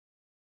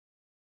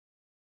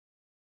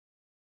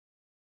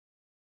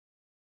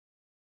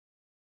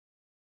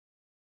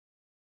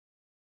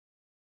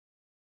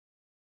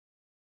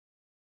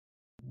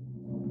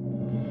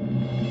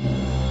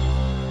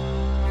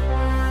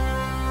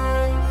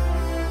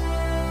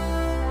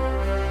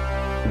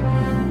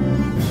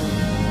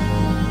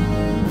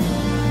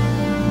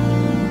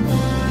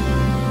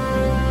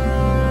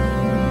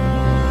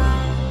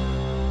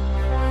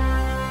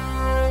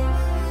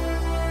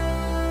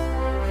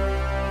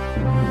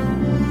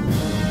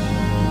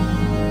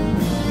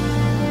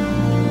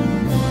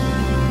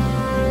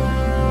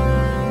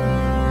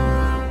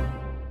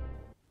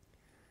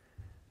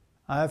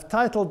I've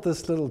titled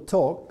this little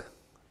talk,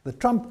 The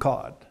Trump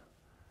Card.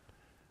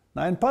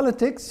 Now in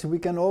politics, we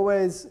can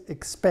always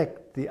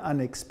expect the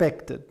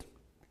unexpected.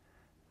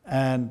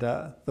 And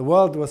the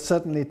world was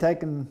certainly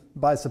taken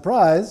by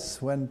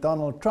surprise when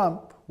Donald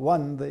Trump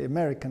won the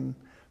American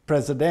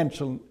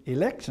presidential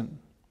election.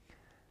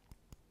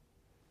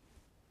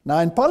 Now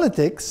in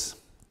politics,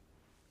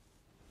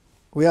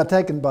 we are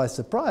taken by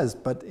surprise,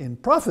 but in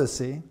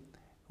prophecy,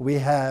 we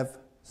have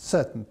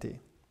certainty.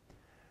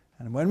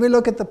 And when we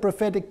look at the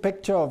prophetic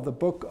picture of the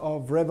book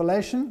of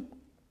Revelation,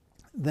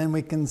 then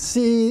we can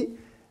see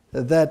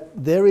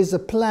that there is a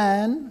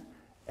plan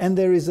and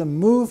there is a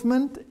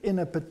movement in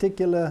a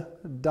particular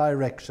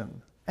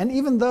direction. And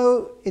even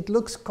though it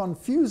looks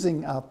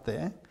confusing out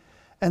there,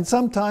 and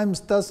sometimes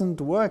doesn't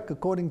work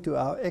according to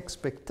our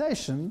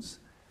expectations,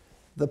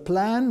 the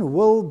plan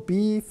will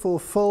be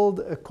fulfilled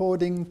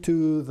according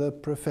to the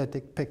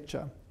prophetic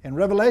picture. In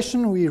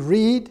Revelation, we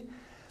read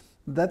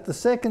that the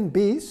second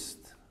beast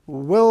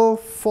will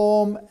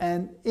form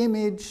an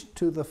image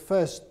to the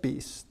first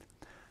beast.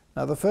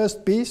 Now, the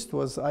first beast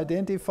was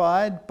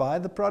identified by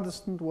the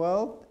Protestant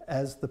world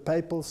as the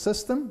papal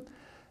system,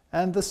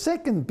 and the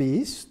second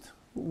beast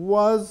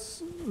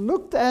was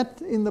looked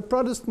at in the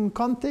Protestant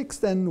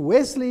context, and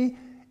Wesley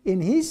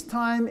in his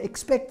time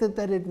expected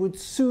that it would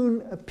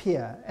soon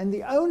appear. And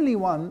the only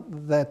one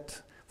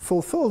that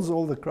fulfills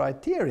all the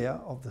criteria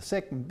of the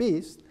second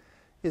beast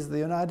is the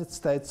United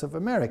States of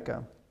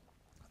America,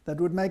 that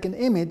would make an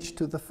image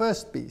to the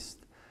first beast.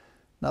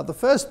 Now the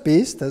first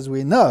beast, as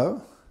we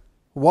know,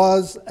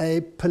 was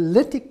a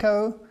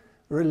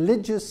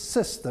politico-religious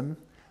system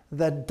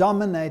that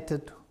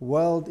dominated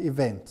world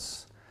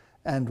events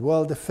and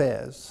world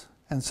affairs.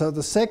 And so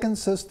the second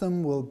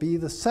system will be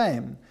the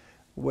same,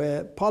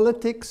 where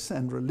politics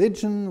and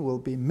religion will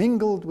be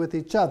mingled with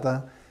each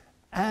other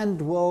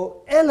and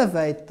will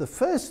elevate the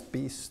first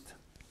beast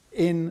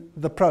in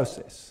the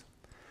process.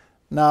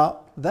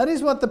 Now, that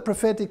is what the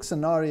prophetic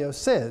scenario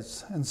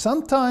says. And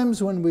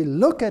sometimes when we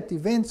look at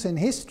events in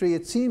history,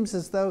 it seems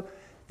as though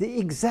the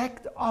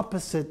exact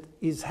opposite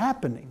is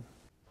happening.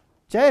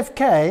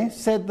 JFK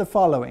said the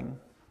following: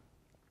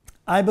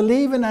 "I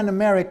believe in an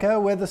America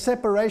where the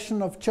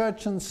separation of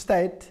church and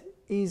state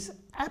is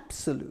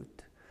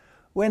absolute,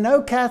 where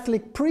no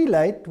Catholic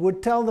prelate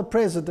would tell the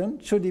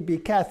president, should he be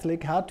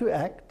Catholic, how to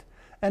act,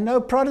 and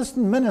no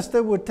Protestant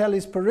minister would tell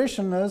his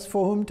parishioners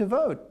for whom to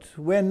vote,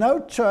 where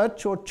no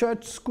church or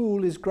church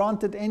school is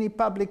granted any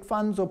public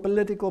funds or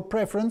political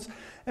preference,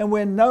 and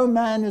where no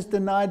man is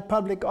denied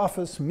public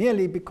office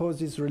merely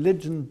because his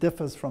religion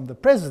differs from the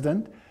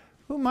president,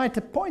 who might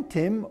appoint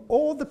him,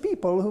 or the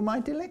people who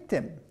might elect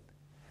him.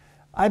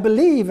 I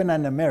believe in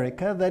an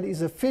America that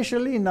is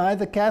officially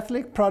neither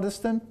Catholic,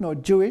 Protestant, nor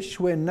Jewish,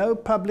 where no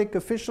public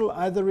official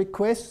either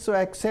requests or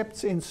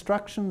accepts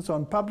instructions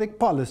on public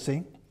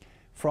policy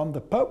from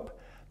the Pope,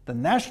 the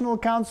National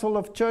Council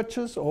of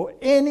Churches, or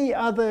any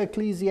other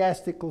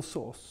ecclesiastical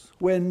source,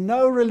 where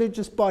no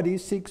religious body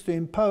seeks to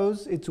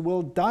impose its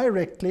will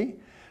directly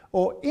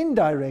or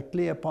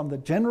indirectly upon the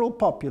general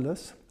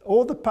populace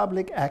or the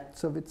public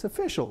acts of its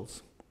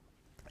officials,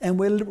 and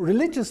where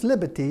religious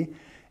liberty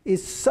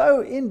is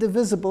so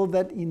indivisible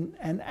that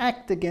an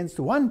act against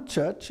one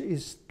church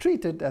is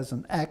treated as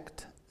an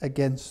act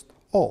against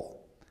all."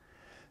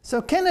 So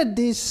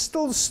Kennedy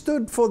still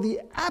stood for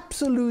the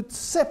absolute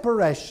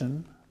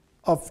separation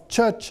of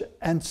church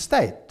and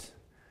state.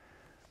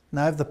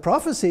 Now, if the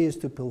prophecy is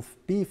to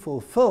be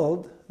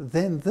fulfilled,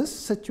 then this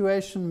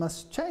situation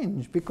must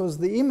change, because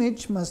the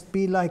image must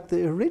be like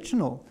the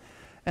original.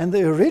 And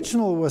the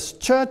original was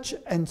church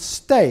and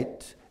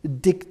state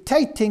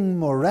dictating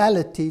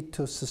morality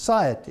to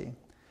society.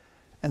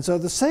 And so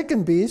the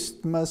second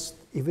beast must,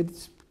 if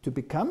it's to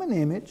become an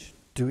image,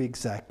 do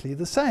exactly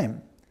the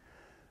same.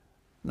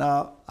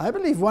 Now, I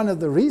believe one of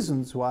the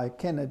reasons why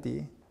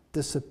Kennedy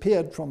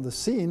disappeared from the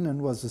scene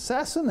and was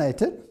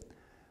assassinated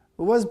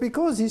was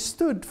because he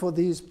stood for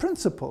these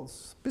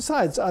principles,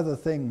 besides other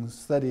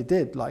things that he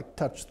did, like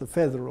touch the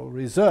Federal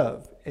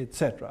Reserve,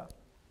 etc.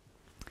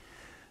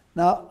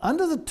 Now,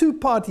 under the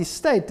two-party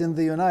state in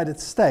the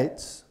United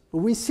States,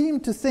 we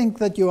seem to think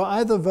that you are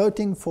either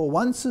voting for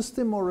one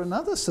system or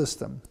another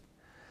system.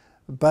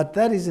 But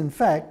that is, in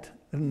fact,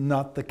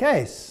 not the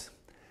case.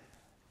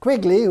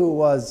 Quigley, who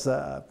was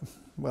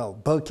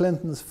Bill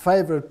Clinton's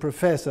favorite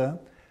professor,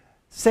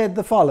 said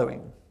the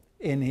following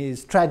in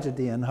his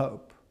Tragedy and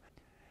Hope: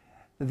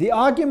 "The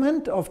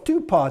argument of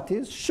two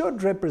parties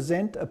should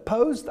represent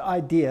opposed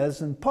ideas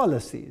and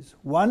policies.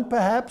 One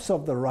perhaps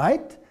of the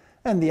right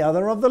and the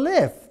other of the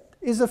left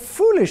is a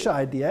foolish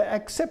idea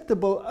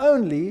acceptable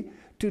only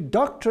to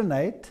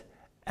doctrinate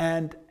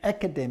and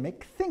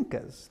academic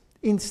thinkers.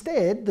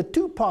 Instead, the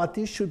two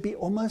parties should be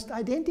almost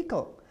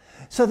identical,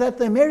 so that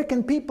the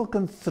American people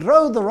can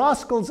throw the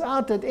rascals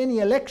out at any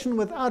election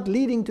without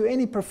leading to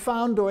any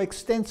profound or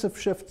extensive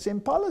shifts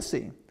in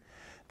policy.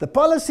 The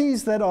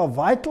policies that are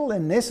vital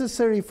and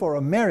necessary for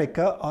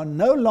America are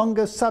no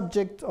longer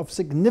subject of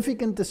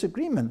significant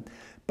disagreement,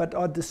 but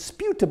are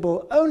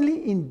disputable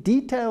only in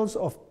details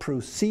of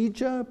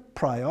procedure,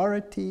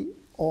 priority,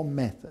 or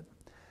method.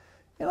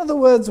 In other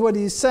words, what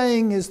he's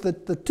saying is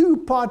that the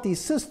two-party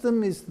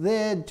system is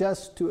there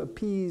just to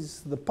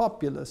appease the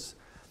populace,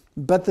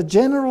 but the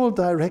general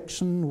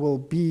direction will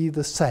be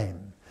the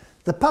same.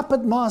 The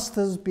puppet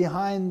masters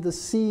behind the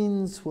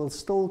scenes will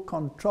still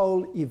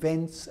control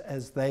events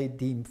as they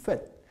deem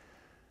fit.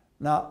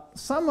 Now,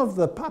 some of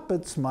the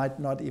puppets might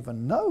not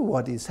even know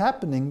what is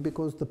happening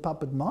because the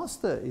puppet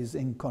master is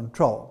in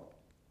control.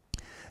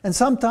 And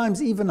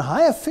sometimes even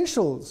high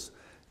officials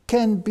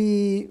can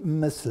be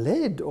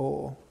misled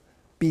or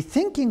be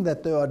thinking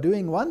that they are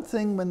doing one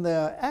thing when they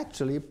are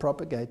actually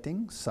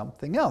propagating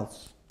something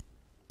else.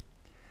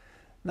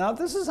 Now,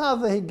 this is how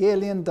the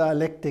Hegelian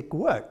dialectic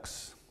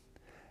works.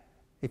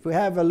 If we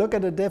have a look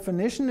at a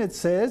definition, it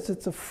says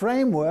it's a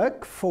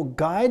framework for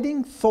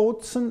guiding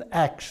thoughts and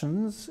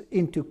actions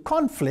into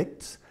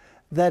conflicts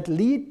that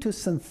lead to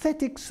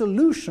synthetic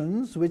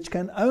solutions which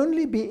can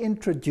only be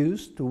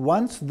introduced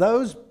once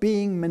those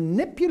being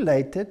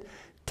manipulated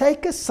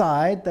take a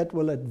side that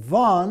will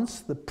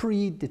advance the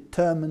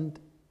predetermined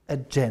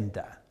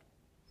agenda.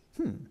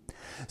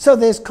 So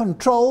there's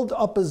controlled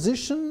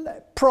opposition,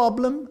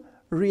 problem,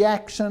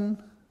 reaction,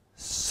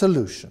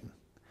 solution.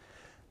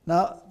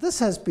 Now, this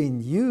has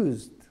been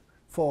used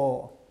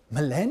for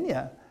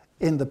millennia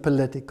in the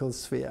political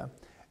sphere.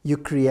 You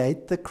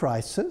create the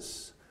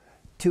crisis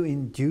to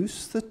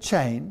induce the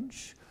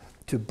change,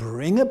 to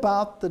bring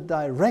about the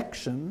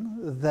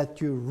direction that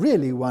you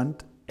really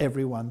want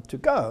everyone to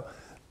go.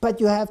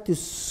 But you have to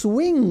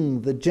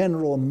swing the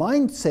general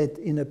mindset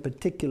in a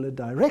particular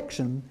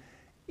direction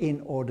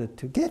in order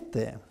to get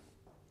there.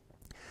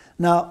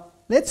 Now,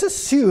 let's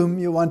assume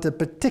you want a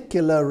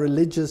particular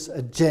religious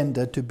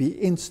agenda to be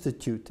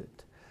instituted,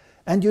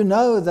 and you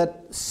know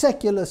that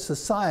secular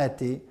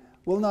society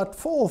will not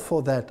fall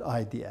for that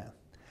idea.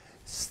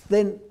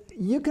 Then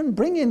you can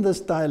bring in this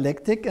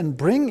dialectic and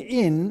bring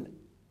in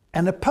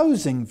an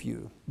opposing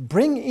view,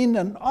 bring in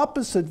an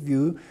opposite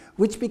view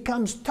which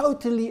becomes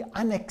totally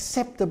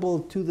unacceptable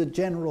to the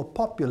general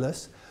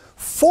populace,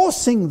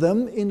 forcing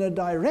them in a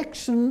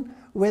direction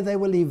where they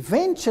will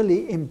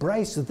eventually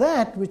embrace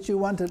that which you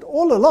wanted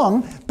all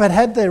along, but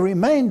had they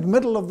remained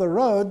middle of the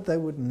road, they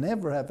would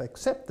never have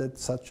accepted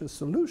such a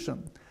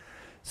solution.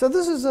 So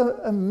this is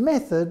a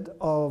method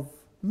of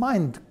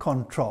mind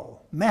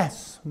control,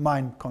 mass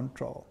mind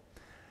control.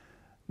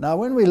 Now,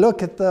 when we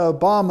look at the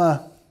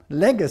Obama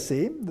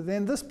legacy,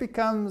 then this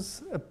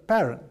becomes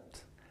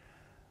apparent.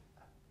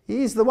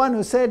 He's the one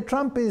who said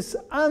Trump is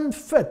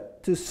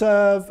unfit to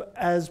serve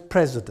as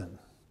president.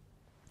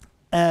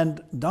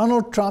 And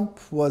Donald Trump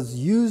was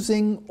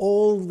using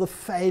all the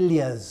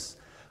failures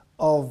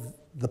of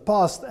the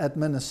past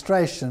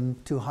administration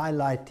to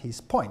highlight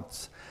his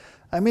points.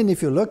 I mean,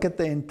 if you look at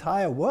the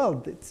entire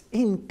world, it's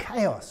in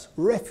chaos.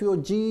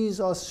 Refugees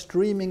are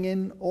streaming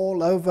in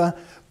all over.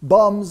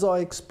 Bombs are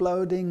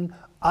exploding.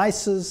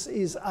 ISIS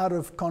is out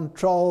of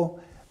control.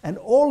 And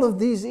all of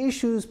these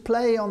issues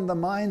play on the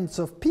minds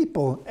of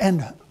people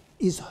and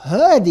is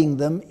herding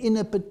them in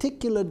a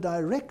particular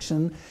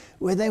direction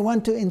where they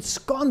want to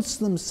ensconce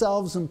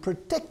themselves and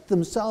protect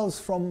themselves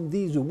from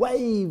these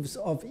waves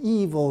of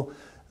evil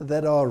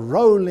that are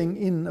rolling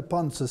in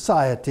upon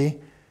society,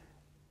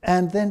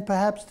 and then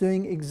perhaps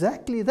doing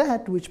exactly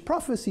that which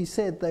prophecy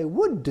said they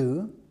would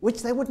do,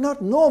 which they would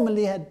not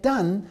normally have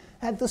done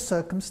had the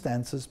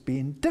circumstances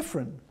been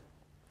different.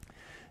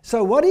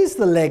 So what is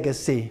the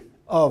legacy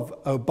of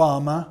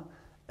Obama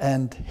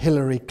and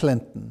Hillary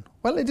Clinton?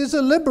 Well, it is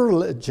a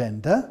liberal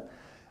agenda.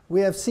 We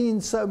have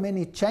seen so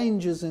many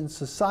changes in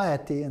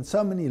society and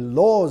so many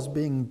laws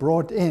being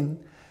brought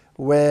in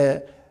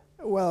where,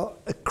 well,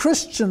 a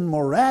Christian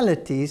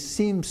morality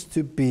seems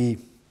to be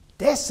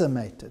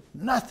decimated,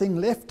 nothing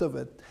left of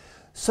it,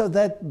 so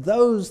that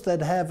those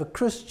that have a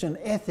Christian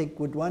ethic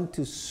would want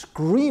to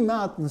scream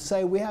out and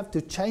say, we have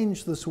to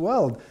change this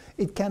world.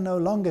 It can no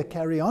longer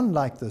carry on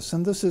like this.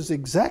 And this is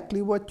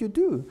exactly what you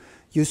do.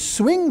 You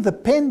swing the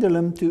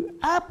pendulum to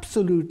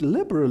absolute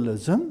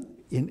liberalism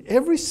in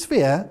every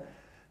sphere,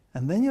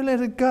 and then you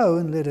let it go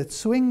and let it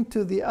swing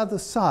to the other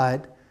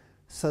side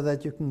so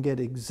that you can get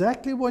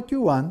exactly what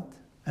you want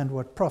and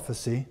what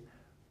prophecy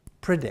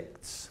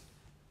predicts.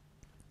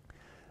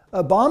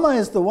 Obama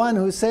is the one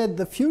who said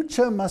the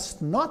future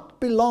must not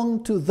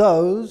belong to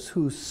those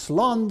who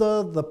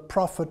slander the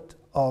Prophet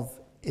of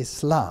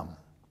Islam.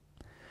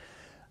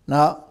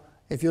 Now,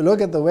 if you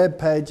look at the web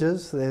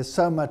pages, there's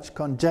so much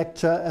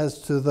conjecture as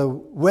to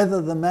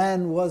whether the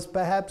man was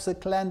perhaps a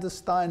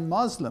clandestine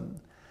Muslim.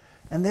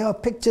 And there are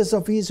pictures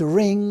of his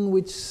ring,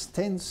 which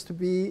tends to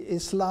be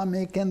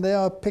Islamic, and there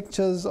are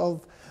pictures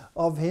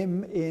of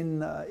him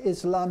in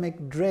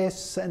Islamic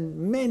dress, and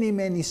many,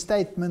 many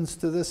statements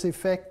to this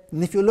effect.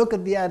 And if you look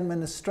at the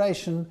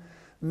administration,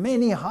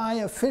 many high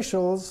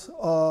officials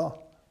are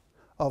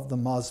of the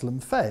Muslim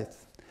faith.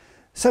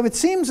 So it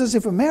seems as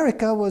if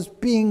America was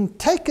being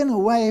taken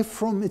away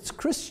from its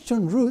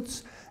Christian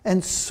roots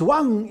and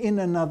swung in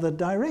another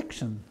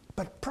direction.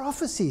 But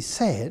prophecy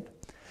said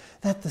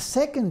that the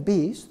second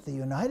beast, the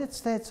United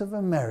States of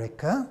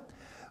America,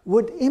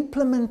 would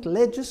implement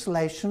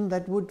legislation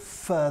that would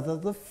further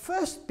the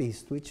first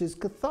beast, which is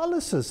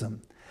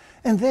Catholicism.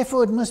 And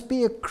therefore it must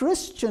be a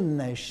Christian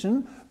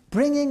nation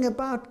bringing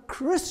about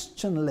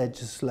Christian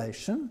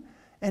legislation.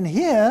 And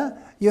here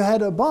you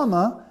had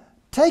Obama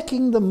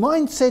taking the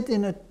mindset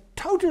in a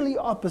totally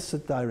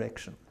opposite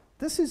direction.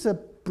 This is a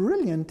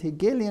brilliant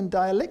Hegelian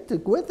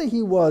dialectic. Whether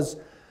he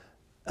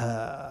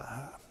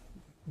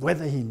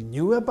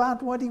knew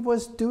about what he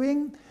was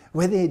doing,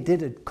 whether he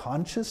did it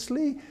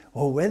consciously,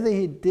 or whether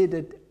he did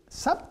it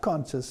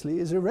subconsciously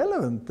is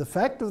irrelevant. The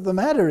fact of the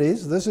matter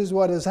is, this is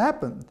what has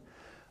happened.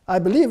 I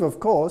believe,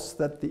 of course,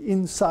 that the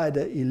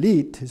insider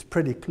elite is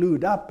pretty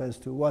clued up as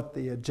to what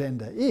the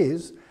agenda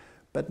is,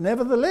 but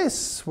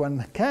nevertheless,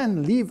 one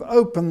can leave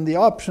open the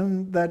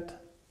option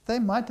that they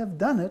might have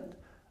done it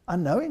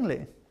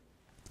unknowingly.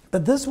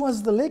 But this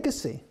was the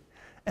legacy.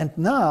 And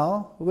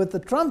now, with the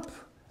Trump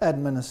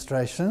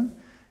administration,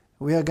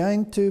 we are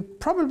going to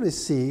probably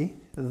see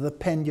the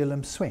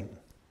pendulum swing.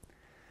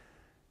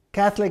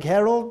 Catholic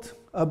Herald,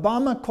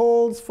 Obama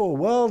calls for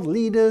world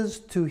leaders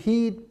to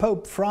heed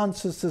Pope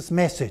Francis's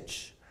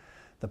message.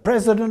 The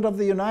President of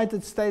the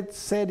United States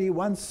said he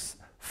wants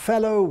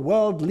fellow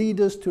world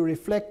leaders to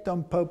reflect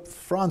on Pope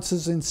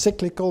Francis'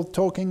 encyclical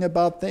talking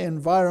about the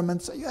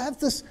environment. So you have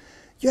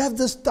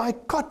this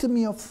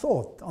dichotomy of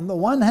thought. On the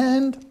one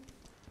hand,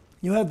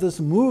 you have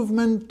this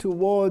movement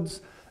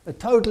towards a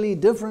totally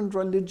different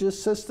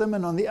religious system,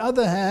 and on the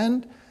other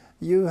hand,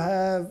 you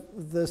have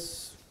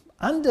this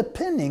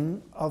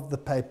underpinning of the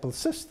papal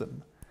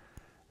system.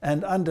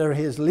 And under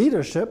his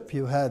leadership,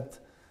 you had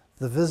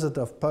the visit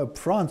of Pope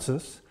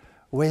Francis,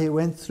 where he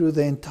went through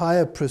the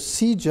entire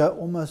procedure,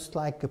 almost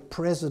like a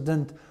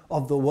president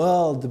of the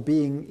world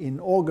being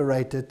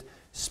inaugurated,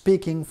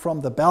 speaking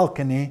from the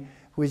balcony,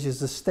 which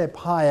is a step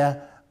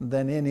higher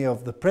than any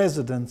of the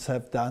presidents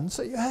have done.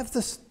 So you have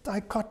this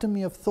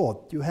dichotomy of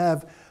thought. You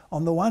have,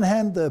 on the one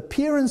hand, the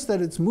appearance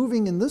that it's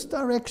moving in this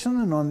direction,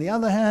 and on the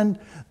other hand,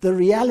 the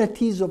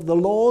realities of the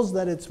laws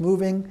that it's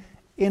moving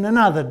in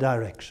another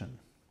direction.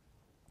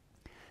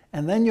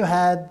 And then you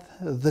had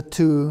the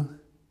two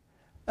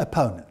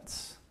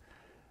opponents.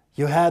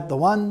 You had the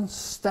one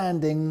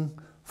standing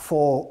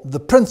for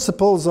the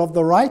principles of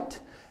the right,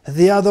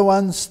 the other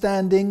one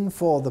standing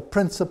for the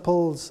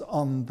principles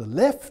on the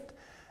left,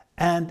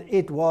 and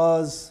it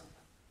was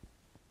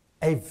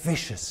a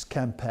vicious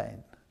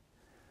campaign.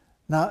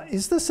 Now,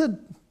 is this a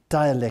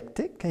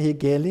dialectic, a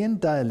Hegelian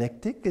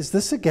dialectic? Is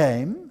this a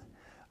game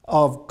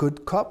of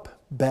good cop,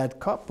 bad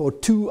cop, or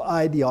two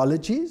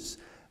ideologies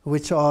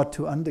which are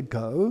to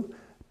undergo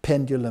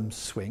pendulum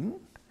swing?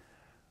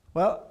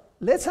 Well,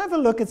 let's have a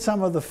look at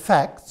some of the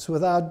facts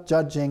without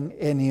judging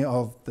any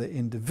of the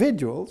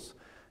individuals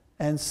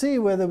and see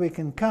whether we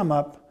can come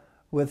up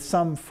with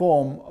some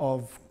form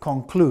of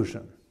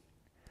conclusion.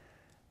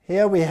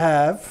 Here we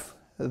have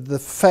the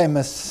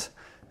famous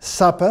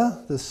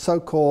supper, the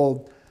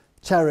so-called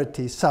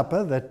charity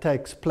supper that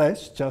takes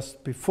place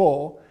just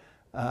before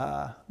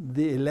the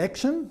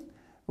election,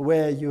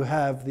 where you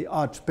have the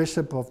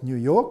Archbishop of New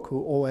York,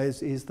 who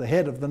always is the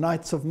head of the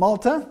Knights of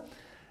Malta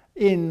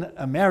in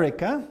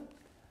America,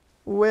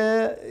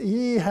 where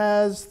he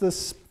has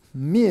this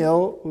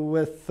meal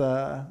with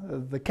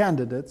the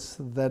candidates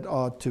that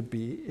are to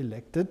be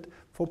elected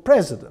for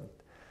president.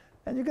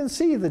 And you can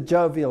see the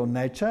jovial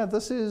nature.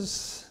 This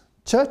is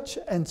church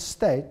and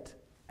state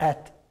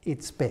at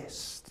its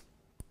best.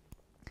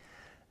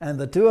 And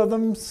the two of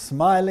them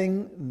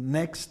smiling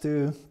next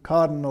to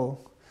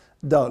Cardinal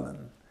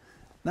Dolan.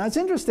 Now it's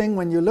interesting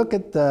when you look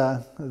at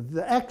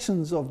the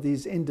actions of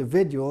these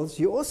individuals,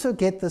 you also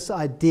get this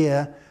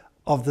idea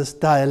of this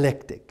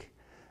dialectic.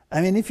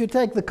 I mean, if you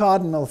take the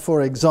Cardinal,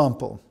 for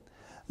example,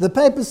 the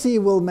papacy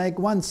will make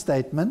one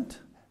statement,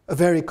 a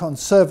very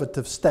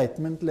conservative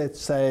statement, let's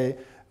say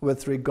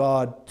with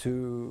regard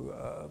to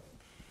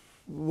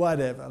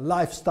whatever,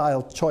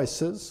 lifestyle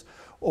choices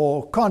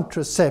or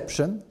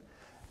contraception.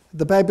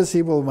 The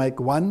papacy will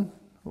make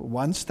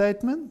one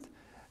statement,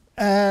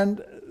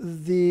 and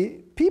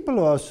the people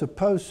who are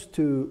supposed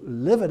to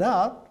live it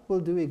out will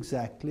do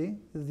exactly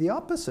the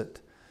opposite.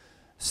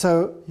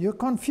 So you're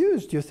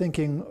confused. You're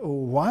thinking,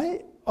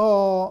 why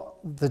are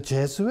the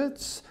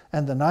Jesuits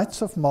and the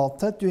Knights of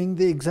Malta doing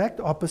the exact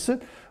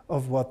opposite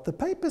of what the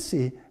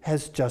papacy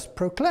has just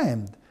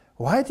proclaimed?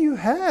 Why do you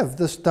have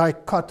this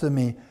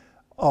dichotomy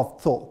of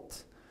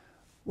thought?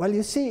 Well,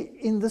 you see,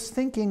 in this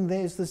thinking,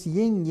 there's this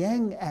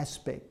yin-yang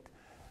aspect.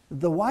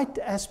 The white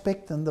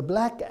aspect and the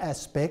black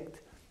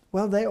aspect,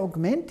 well, they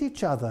augment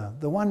each other.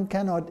 The one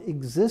cannot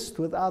exist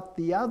without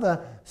the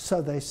other,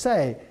 so they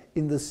say,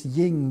 in this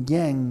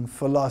yin-yang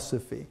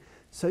philosophy.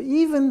 So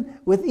even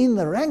within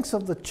the ranks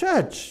of the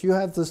church, you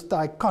have this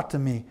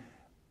dichotomy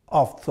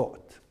of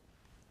thought.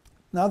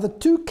 Now, the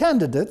two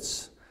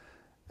candidates,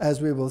 as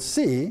we will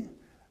see,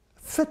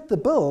 fit the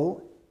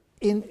bill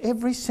in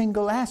every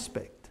single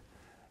aspect.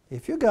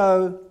 If you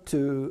go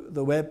to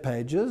the web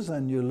pages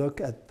and you look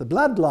at the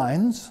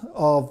bloodlines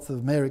of the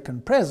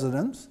American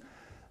presidents,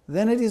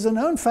 then it is a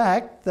known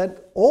fact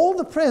that all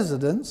the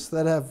presidents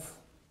that have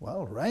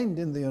well, reigned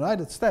in the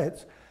United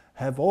States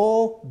have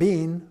all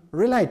been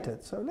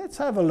related. So let's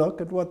have a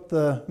look at what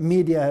the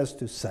media has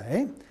to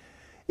say.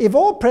 If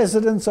all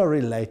presidents are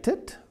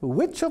related,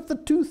 which of the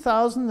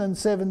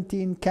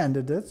 2017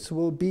 candidates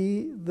will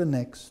be the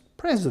next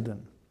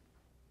president?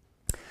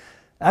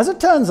 As it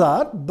turns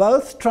out,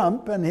 both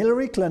Trump and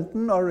Hillary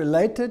Clinton are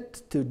related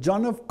to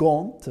John of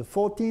Gaunt, a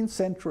 14th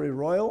century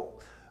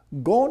royal.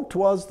 Gaunt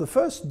was the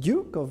first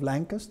Duke of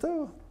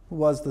Lancaster, who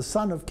was the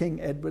son of King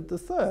Edward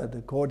III,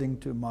 according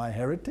to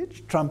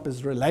MyHeritage. Trump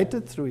is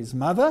related through his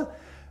mother,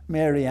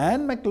 Mary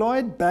Ann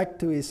McLeod, back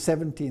to his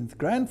 17th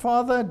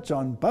grandfather,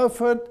 John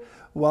Beaufort,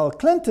 while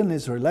Clinton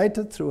is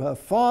related through her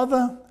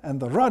father and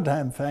the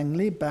Rodham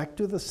family back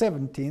to the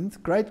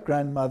 17th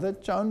great-grandmother,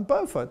 Joan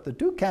Beaufort. The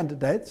two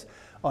candidates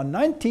are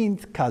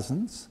 19th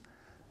cousins,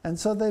 and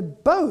so they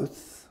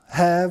both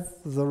have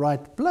the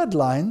right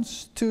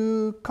bloodlines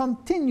to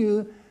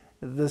continue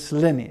this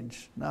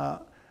lineage.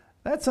 Now,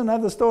 that's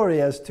another story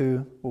as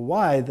to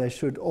why they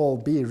should all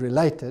be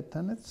related,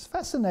 and it's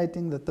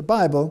fascinating that the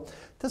Bible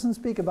doesn't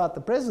speak about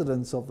the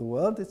presidents of the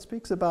world, it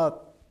speaks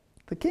about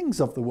the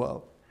kings of the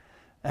world.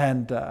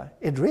 And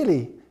it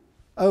really,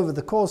 over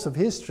the course of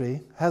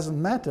history, hasn't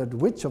mattered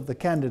which of the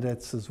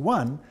candidates has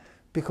won,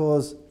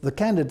 because the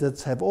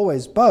candidates have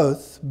always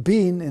both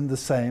been in the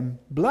same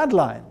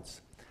bloodlines.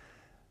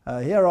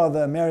 Here are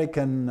the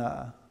American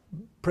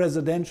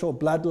presidential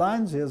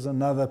bloodlines. Here's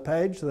another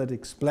page that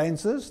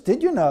explains this.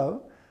 Did you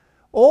know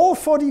all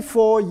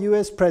 44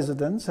 US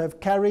presidents have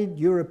carried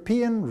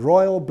European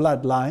royal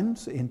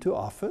bloodlines into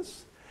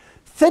office?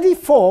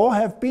 34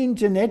 have been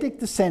genetic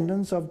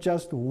descendants of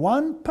just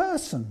one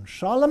person,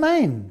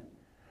 Charlemagne,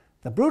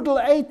 the brutal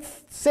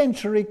 8th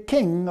century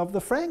king of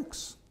the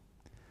Franks.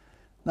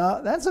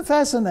 Now, that's a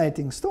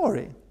fascinating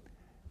story,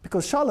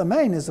 because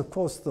Charlemagne is, of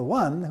course, the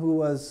one who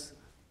was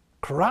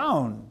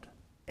crowned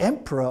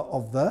emperor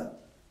of the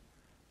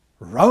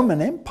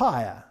Roman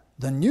Empire,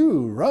 the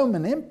new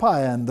Roman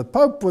Empire, and the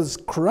Pope was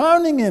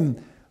crowning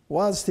him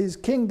whilst his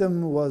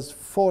kingdom was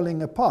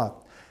falling apart.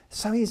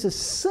 So he's a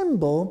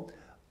symbol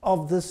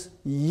of this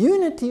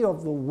unity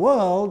of the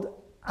world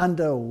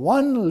under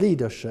one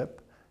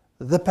leadership,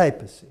 the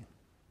papacy.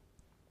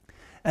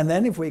 And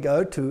then if we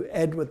go to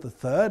Edward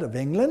III of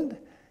England,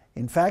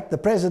 in fact, the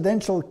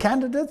presidential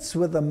candidates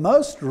with the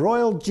most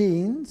royal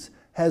genes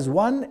has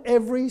won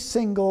every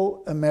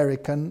single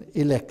American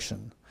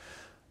election.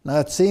 Now,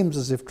 it seems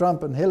as if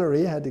Trump and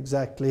Hillary had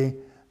exactly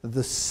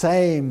the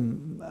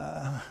same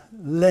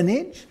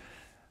lineage,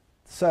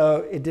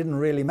 so it didn't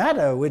really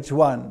matter which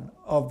one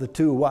of the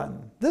two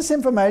won. This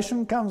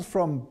information comes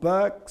from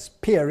Burke's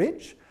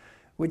Peerage,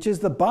 which is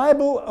the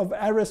Bible of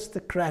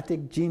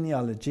aristocratic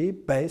genealogy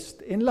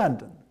based in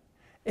London.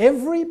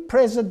 Every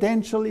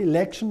presidential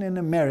election in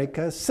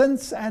America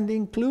since and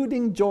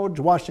including George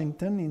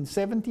Washington in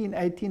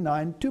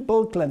 1789 to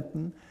Bill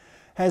Clinton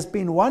has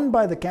been won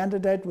by the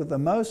candidate with the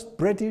most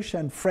British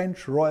and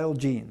French royal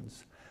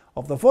genes.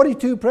 Of the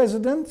 42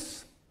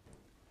 presidents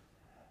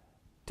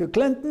to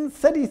Clinton,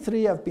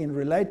 33 have been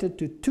related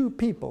to two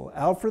people,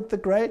 Alfred the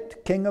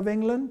Great, King of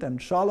England, and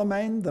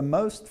Charlemagne, the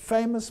most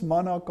famous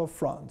monarch of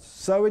France.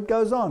 So it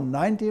goes on.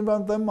 19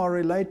 of them are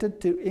related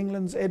to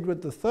England's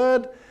Edward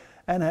III,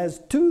 and has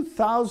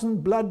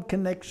 2,000 blood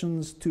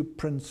connections to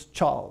Prince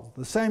Charles.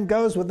 The same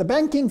goes with the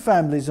banking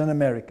families in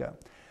America.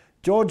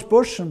 George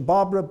Bush and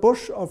Barbara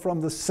Bush are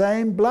from the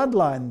same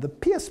bloodline, the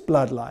Pierce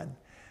bloodline,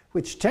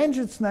 which changed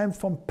its name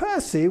from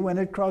Percy when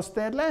it crossed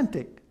the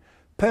Atlantic.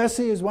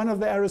 Percy is one of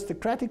the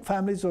aristocratic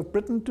families of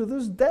Britain to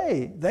this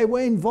day. They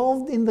were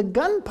involved in the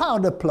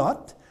gunpowder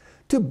plot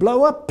to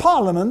blow up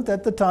Parliament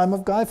at the time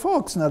of Guy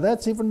Fawkes. Now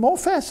that's even more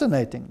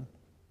fascinating,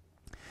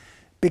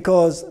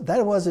 because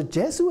that was a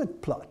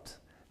Jesuit plot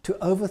to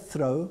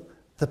overthrow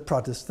the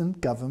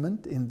Protestant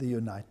government in the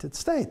United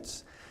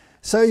States.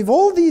 So if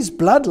all these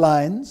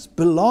bloodlines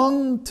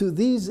belong to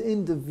these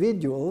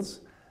individuals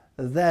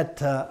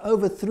that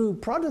overthrew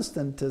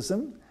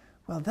Protestantism,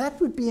 well,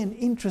 that would be an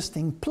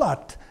interesting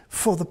plot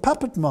for the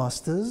puppet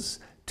masters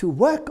to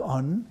work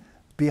on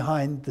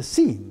behind the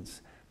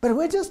scenes. But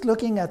we're just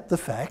looking at the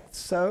facts,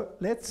 so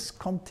let's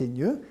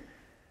continue.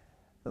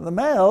 The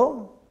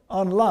Mail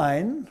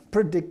online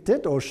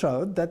predicted or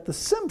showed that The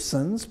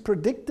Simpsons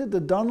predicted a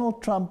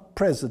Donald Trump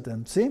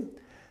presidency,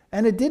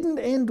 and it didn't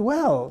end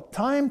well.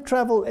 Time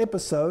travel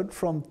episode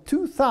from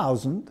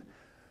 2000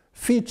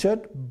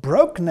 featured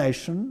broke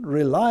nation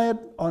relied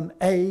on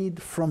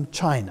aid from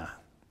China.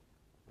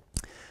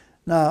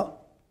 Now,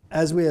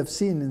 as we have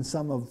seen in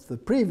some of the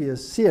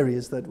previous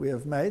series that we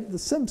have made, The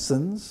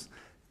Simpsons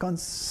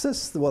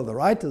consist, well, the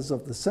writers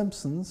of The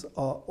Simpsons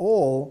are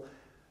all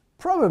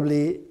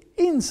probably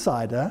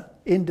insider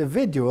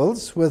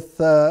individuals with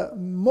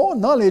more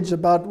knowledge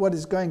about what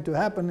is going to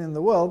happen in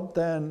the world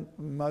than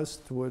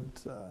most would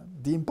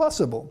deem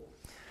possible.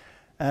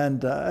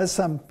 And as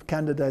some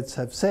candidates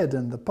have said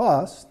in the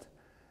past,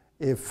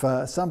 if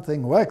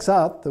something works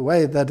out the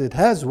way that it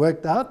has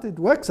worked out, it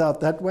works out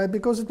that way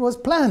because it was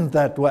planned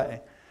that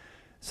way.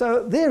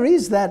 So there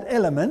is that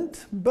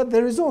element, but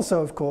there is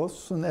also, of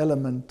course, an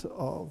element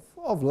of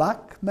of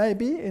luck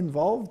maybe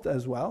involved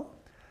as well.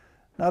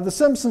 Now the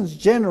Simpsons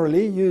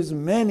generally use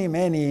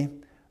many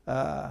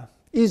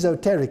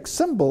esoteric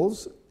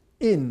symbols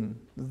in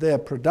their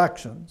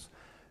productions,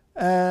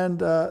 and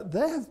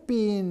they have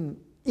been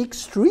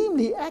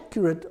extremely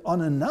accurate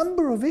on a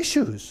number of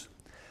issues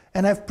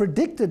and have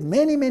predicted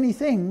many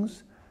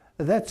things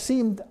that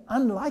seemed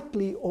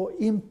unlikely or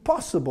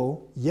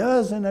impossible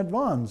years in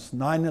advance.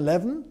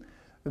 9/11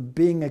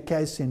 being a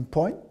case in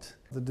point,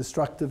 the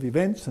destructive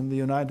events in the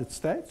United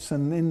States,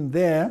 and in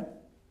their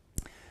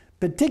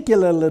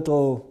particular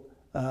little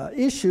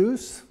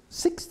issues,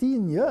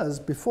 16 years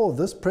before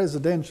this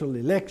presidential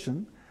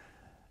election,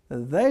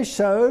 they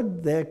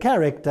showed their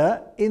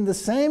character in the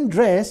same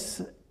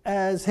dress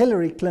as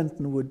Hillary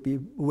Clinton would be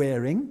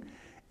wearing,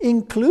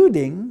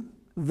 including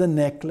the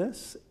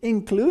necklace,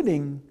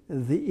 including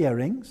the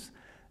earrings,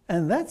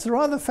 and that's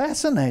rather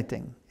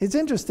fascinating. It's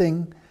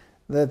interesting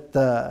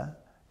that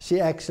she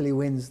actually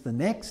wins the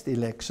next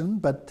election,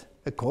 but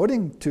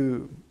according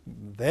to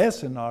their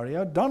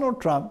scenario, Donald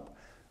Trump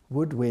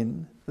would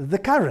win the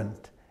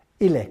current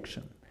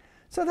election.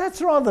 So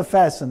that's rather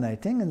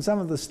fascinating, and some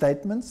of the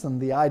statements and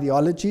the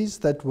ideologies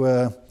that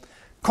were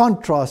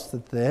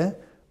contrasted there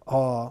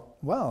are,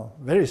 well,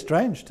 very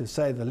strange to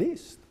say the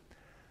least.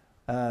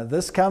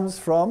 This comes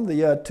from the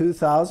year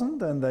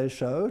 2000, and they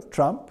show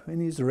Trump in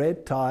his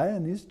red tie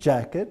and his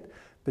jacket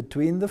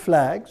between the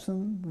flags,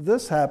 and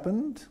this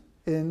happened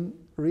in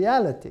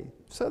reality.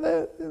 So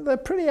they're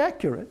pretty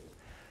accurate.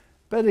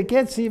 But it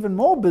gets even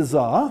more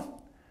bizarre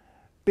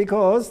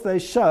because they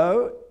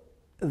show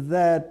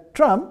that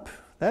Trump,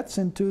 that's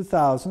in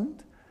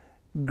 2000,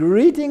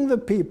 greeting the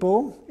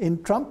people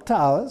in Trump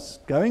Towers,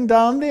 going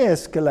down the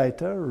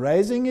escalator,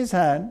 raising his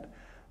hand,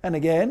 and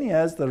again he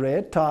has the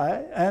red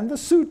tie and the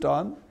suit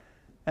on.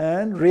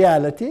 And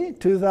reality,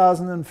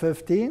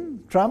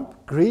 2015,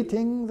 Trump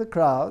greeting the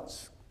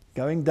crowds,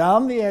 going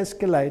down the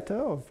escalator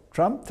of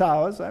Trump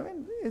Towers. I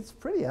mean, it's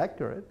pretty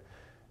accurate.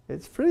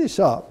 It's pretty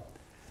sharp.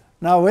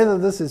 Now, whether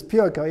this is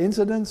pure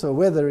coincidence or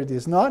whether it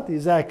is not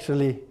is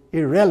actually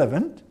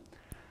irrelevant.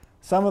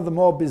 Some of the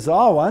more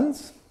bizarre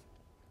ones,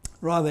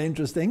 rather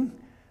interesting,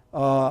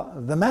 are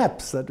the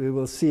maps that we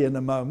will see in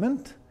a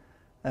moment.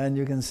 And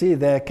you can see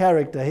their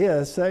character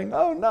here saying,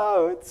 oh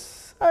no,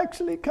 it's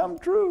actually come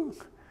true.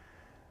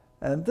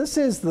 And this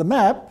is the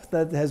map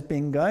that has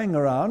been going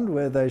around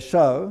where they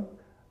show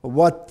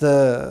what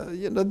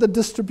the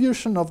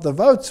distribution of the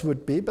votes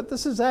would be, but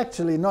this is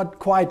actually not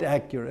quite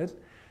accurate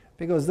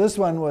because this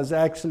one was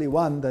actually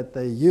one that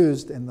they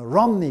used in the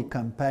Romney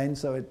campaign,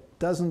 so it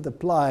doesn't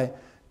apply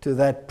to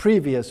that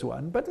previous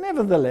one. But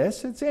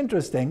nevertheless, it's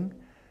interesting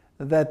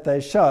that they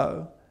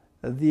show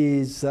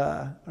these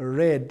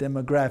red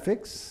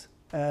demographics,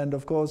 and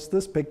of course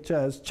this picture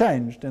has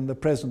changed in the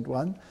present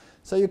one,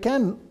 so you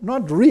can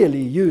not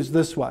really use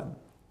this one.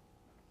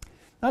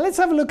 Now let's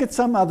have a look at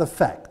some other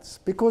facts,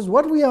 because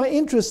what we are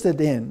interested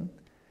in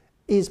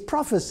is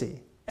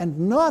prophecy and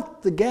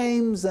not the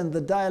games and the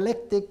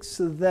dialectics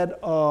that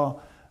are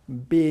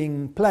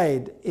being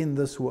played in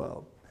this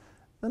world.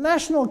 The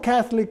National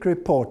Catholic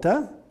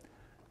Reporter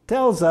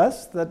tells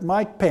us that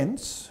Mike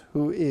Pence,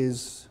 who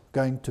is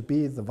going to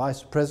be the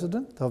Vice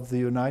President of the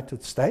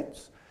United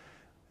States,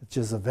 which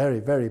is a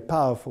very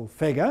powerful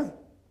figure,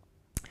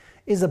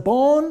 is a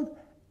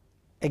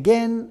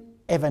born-again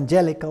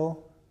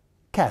evangelical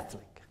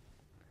Catholic.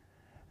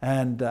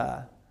 And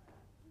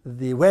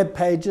the web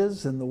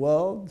pages in the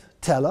world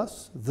tell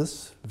us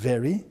this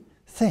very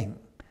thing.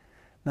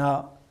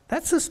 Now,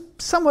 that's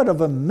somewhat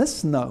of a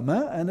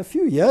misnomer, and a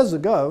few years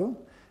ago,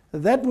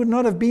 that would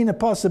not have been a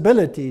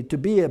possibility. To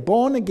be a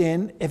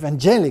born-again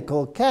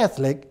evangelical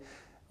Catholic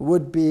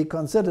would be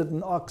considered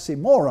an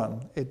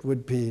oxymoron. It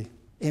would be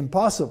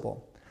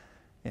impossible.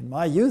 In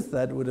my youth,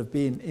 that would have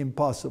been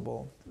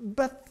impossible.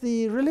 But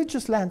the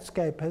religious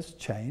landscape has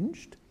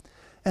changed,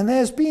 and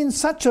there's been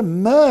such a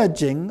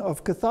merging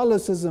of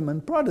Catholicism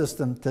and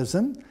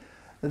Protestantism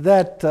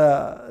that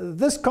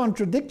this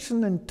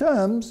contradiction in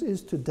terms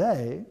is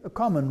today a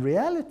common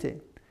reality.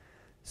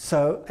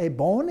 So, a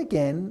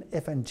born-again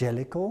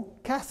evangelical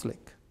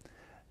Catholic.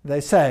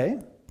 They say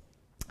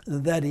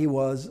that he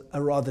was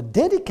a rather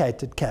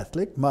dedicated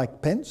Catholic,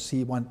 Mike Pence.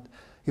 He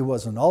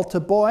was an altar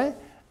boy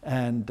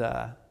and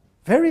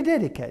very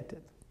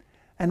dedicated.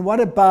 And what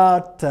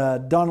about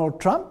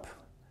Donald Trump?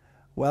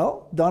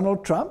 Well,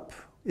 Donald Trump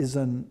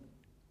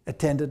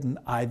attended an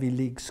Ivy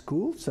League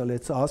school, so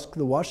let's ask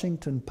the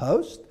Washington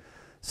Post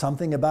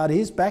something about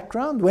his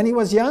background. When he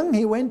was young,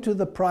 he went to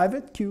the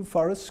private Kew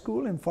Forest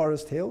School in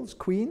Forest Hills,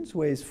 Queens,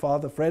 where his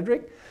father,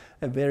 Frederick,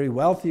 a very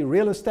wealthy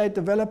real estate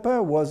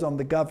developer, was on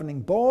the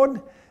governing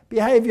board.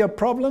 Behavior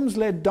problems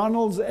led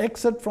Donald's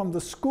exit from the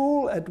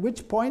school, at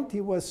which point he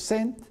was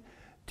sent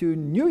to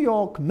New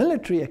York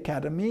Military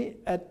Academy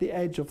at the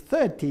age of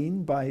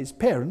 13 by his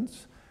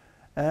parents,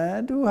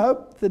 and who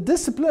hoped the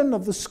discipline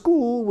of the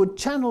school would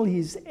channel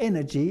his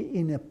energy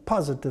in a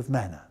positive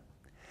manner.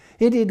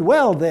 He did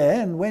well there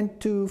and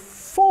went to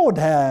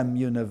Fordham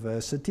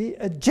University,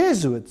 a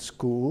Jesuit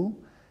school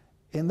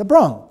in the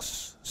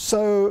Bronx.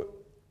 So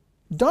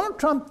Donald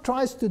Trump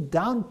tries to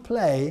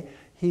downplay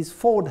his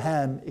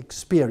Fordham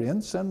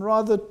experience and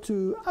rather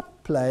to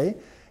upplay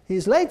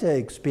his later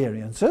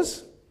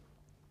experiences.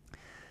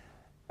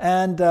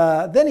 And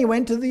then he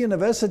went to the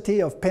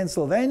University of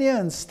Pennsylvania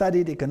and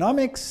studied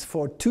economics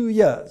for 2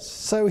 years.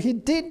 So he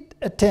did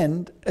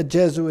attend a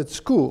Jesuit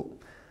school,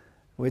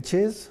 which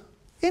is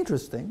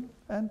interesting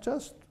and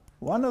just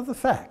one of the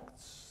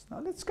facts. Now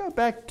let's go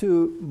back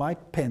to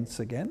Mike Pence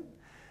again.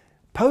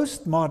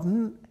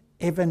 Postmodern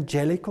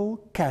evangelical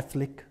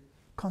Catholic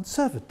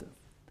conservative.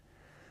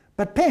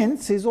 But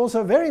Pence is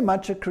also very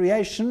much a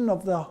creation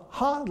of the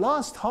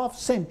last half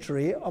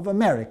century of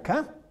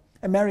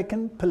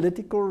American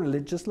political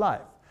religious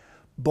life.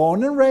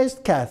 Born and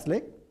raised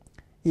Catholic,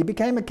 he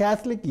became a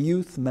Catholic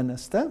youth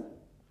minister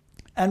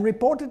and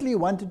reportedly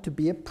wanted to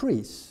be a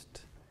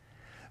priest.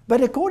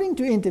 But according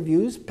to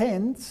interviews,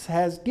 Pence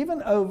has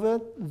given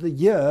over the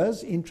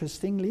years,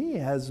 interestingly,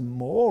 has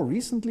more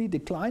recently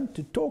declined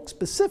to talk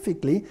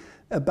specifically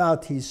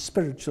about his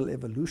spiritual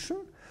evolution.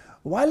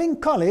 While in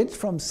college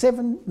from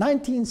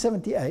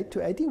 1978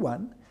 to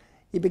 81,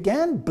 he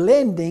began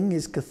blending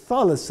his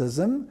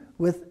Catholicism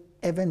with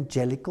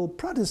evangelical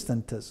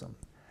Protestantism.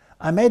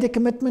 I made a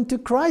commitment to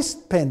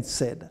Christ, Pence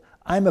said.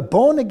 I'm a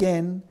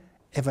born-again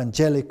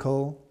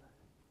evangelical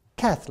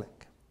Catholic.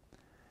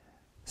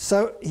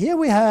 So here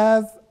we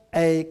have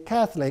a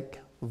Catholic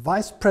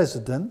vice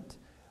president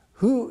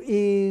who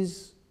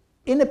is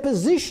in a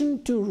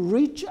position to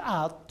reach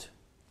out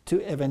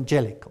to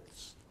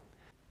evangelicals.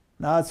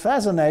 Now it's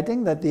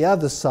fascinating that the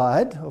other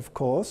side, of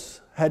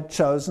course, had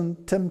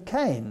chosen Tim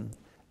Kaine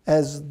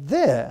as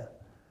their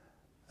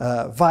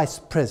vice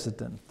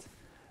president.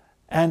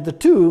 And the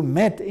two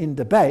met in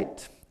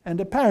debate,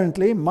 and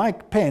apparently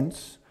Mike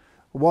Pence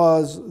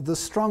was the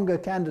stronger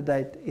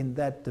candidate in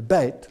that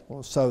debate,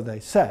 or so they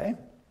say.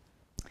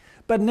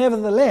 But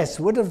nevertheless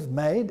would have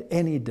made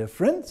any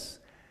difference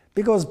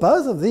because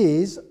both of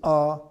these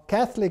are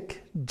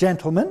Catholic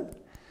gentlemen.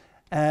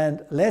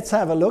 And let's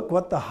have a look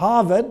what the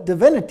Harvard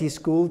Divinity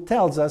School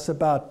tells us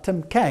about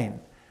Tim Kaine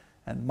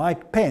and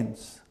Mike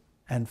Pence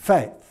and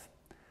faith.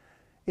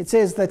 It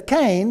says that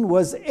Kaine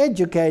was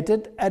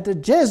educated at a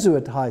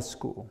Jesuit high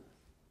school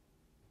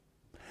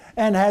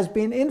and has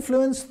been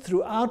influenced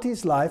throughout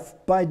his life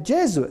by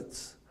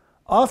Jesuits.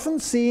 Often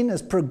seen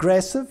as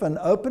progressive and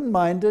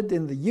open-minded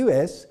in the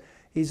US,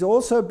 he's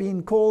also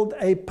been called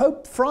a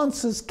Pope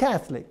Francis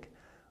Catholic.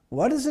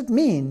 What does it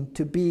mean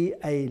to be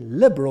a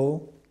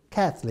liberal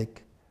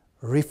Catholic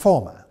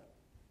reformer?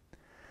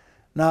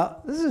 Now,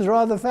 this is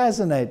rather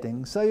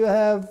fascinating. So you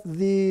have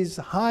these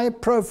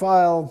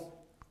high-profile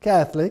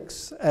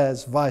Catholics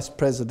as vice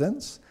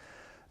presidents,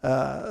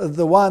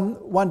 the one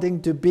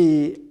wanting to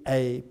be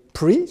a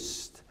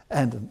priest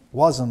and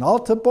was an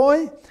altar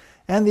boy,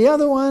 and the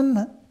other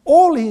one,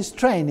 all his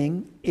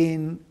training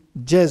in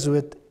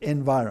Jesuit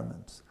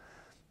environments.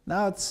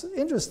 Now it's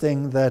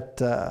interesting that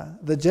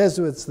the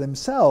Jesuits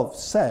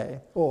themselves say,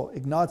 or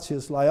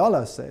Ignatius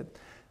Loyola said,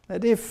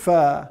 that if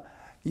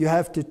you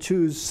have to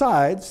choose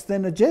sides,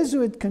 then a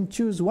Jesuit can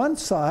choose one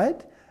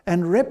side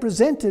and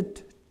represent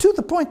it to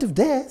the point of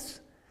death,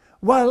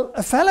 while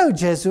a fellow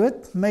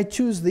Jesuit may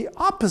choose the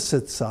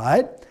opposite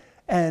side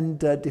and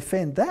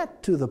defend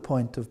that to the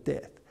point of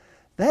death.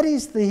 That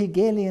is the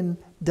Hegelian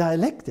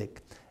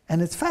dialectic,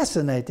 and it's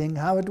fascinating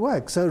how it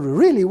works. So it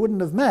really wouldn't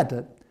have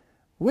mattered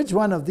which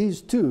one of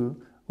these two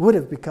would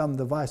have become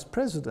the vice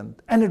president,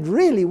 and it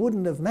really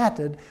wouldn't have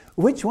mattered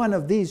which one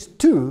of these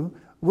two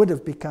would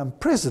have become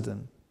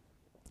president.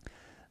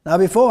 Now,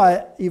 before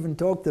I even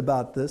talked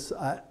about this,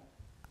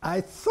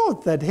 I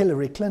thought that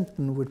Hillary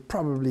Clinton would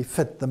probably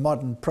fit the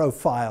modern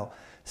profile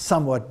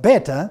somewhat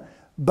better,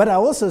 but I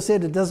also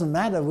said it doesn't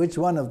matter which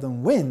one of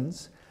them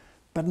wins.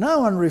 But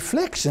now on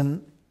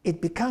reflection,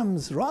 it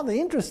becomes rather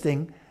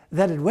interesting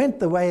that it went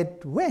the way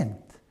it went.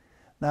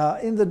 Now,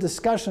 in the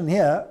discussion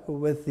here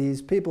with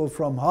these people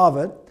from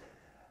Harvard,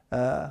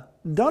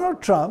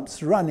 Donald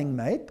Trump's running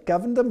mate,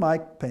 Governor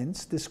Mike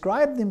Pence,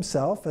 described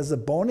himself as a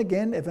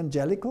born-again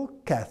evangelical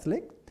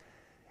Catholic.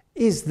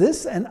 Is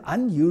this an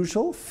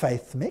unusual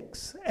faith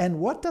mix? And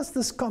what does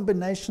this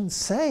combination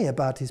say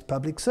about his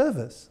public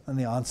service? And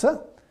the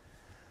answer?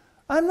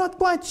 I'm not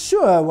quite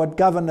sure what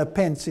Governor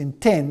Pence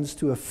intends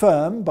to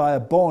affirm by a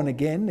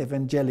born-again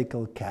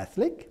evangelical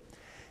Catholic.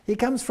 He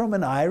comes from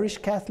an Irish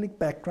Catholic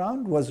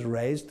background, was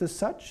raised as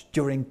such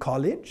during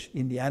college,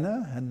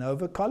 Indiana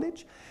Hanover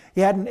College.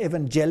 He had an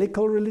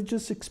evangelical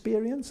religious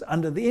experience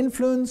under the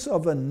influence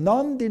of a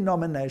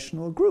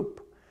non-denominational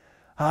group.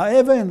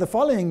 However, in the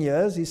following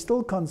years, he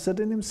still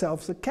considered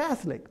himself a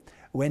Catholic,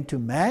 went to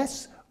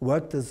Mass,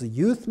 worked as a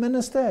youth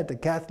minister at a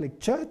Catholic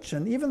church,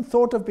 and even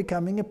thought of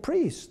becoming a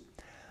priest.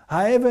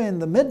 However, in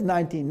the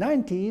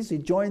mid-1990s, he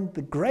joined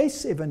the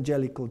Grace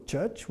Evangelical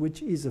Church,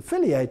 which is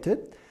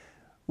affiliated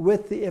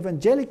with the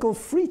Evangelical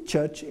Free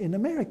Church in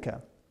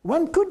America.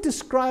 One could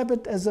describe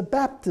it as a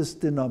Baptist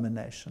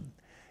denomination.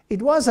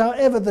 It was,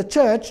 however, the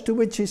church to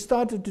which he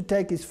started to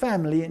take his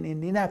family in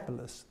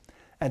Indianapolis.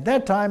 At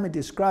that time, he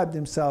described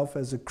himself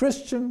as a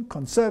Christian,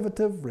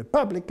 conservative,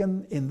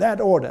 Republican, in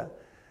that order.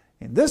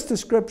 In this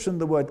description,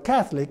 the word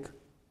Catholic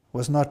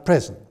was not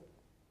present.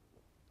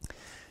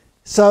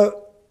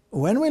 So,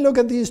 when we look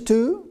at these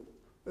two,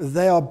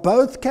 they are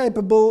both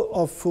capable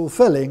of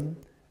fulfilling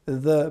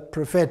the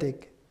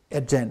prophetic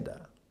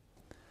agenda.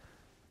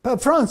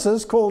 Pope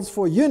Francis calls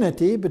for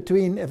unity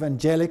between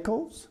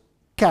evangelicals,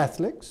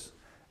 Catholics,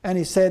 and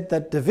he said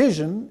that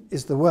division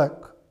is the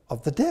work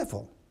of the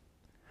devil.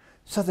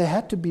 So they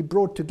had to be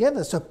brought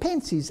together. So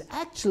Pence is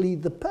actually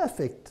the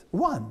perfect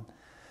one,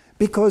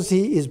 because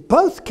he is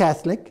both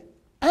Catholic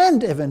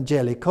and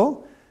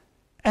evangelical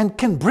and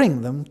can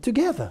bring them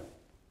together.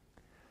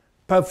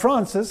 Pope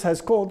Francis has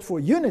called for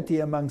unity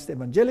amongst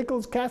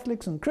evangelicals,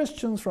 Catholics, and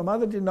Christians from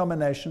other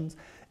denominations,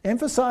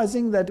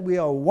 emphasizing that we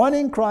are one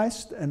in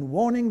Christ and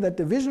warning that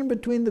division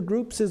between the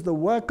groups is the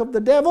work of the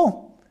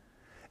devil.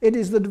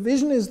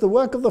 Division is the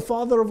work of the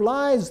father of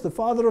lies, the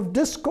father of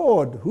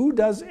discord, who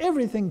does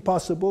everything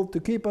possible to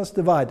keep us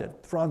divided,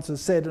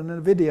 Francis said in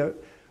a video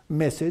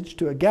message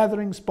to a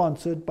gathering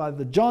sponsored by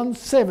the John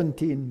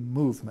 17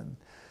 movement.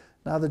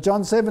 Now, the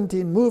John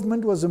 17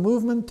 movement was a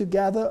movement to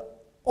gather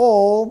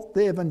all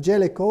the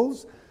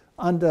evangelicals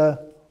under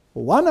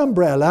one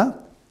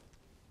umbrella,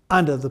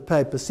 under the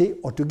papacy,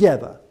 or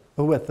together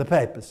with the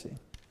papacy.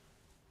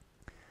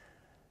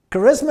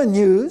 Charisma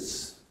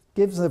News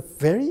gives a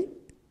very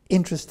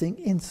interesting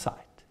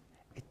insight.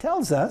 It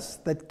tells us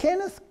that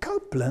Kenneth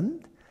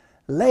Copeland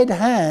laid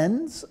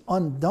hands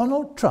on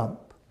Donald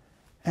Trump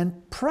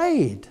and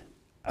prayed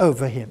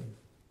over him.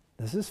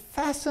 This is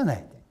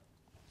fascinating.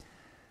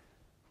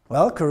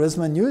 Well,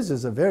 Charisma News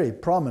is a very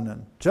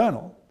prominent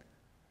journal.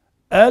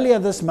 Earlier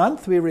this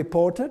month, we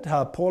reported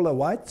how Paula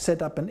White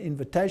set up an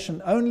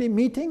invitation-only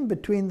meeting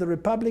between the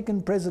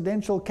Republican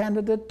presidential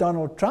candidate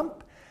Donald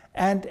Trump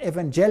and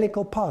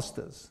evangelical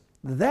pastors.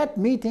 That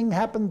meeting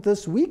happened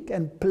this week,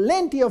 and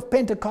plenty of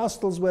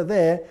Pentecostals were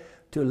there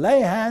to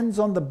lay hands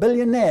on the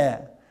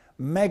billionaire,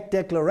 make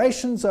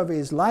declarations of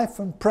his life,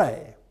 and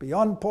pray.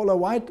 Beyond Paula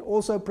White,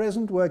 also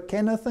present were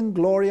Kenneth and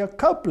Gloria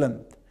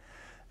Copeland,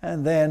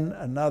 and then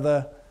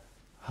another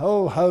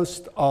whole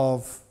host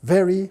of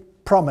very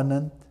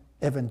prominent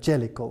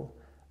evangelical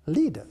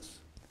leaders.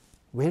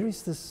 Where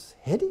is this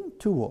heading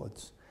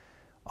towards?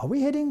 Are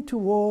we heading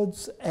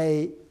towards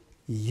a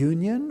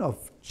union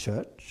of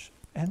church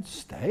and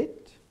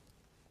state?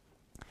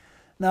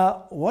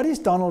 Now, what is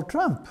Donald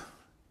Trump?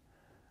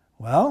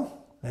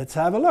 Well, let's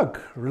have a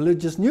look.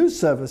 Religious News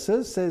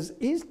Services says,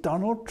 is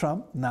Donald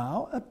Trump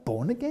now a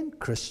born-again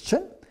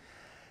Christian?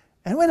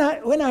 And when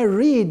I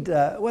read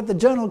what the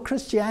journal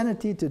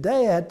Christianity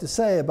Today had to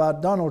say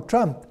about Donald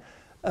Trump,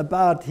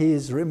 about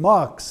his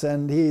remarks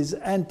and his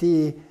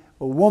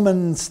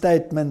anti-woman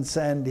statements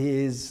and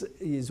his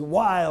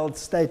wild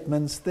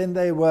statements, then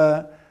they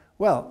were,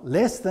 well,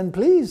 less than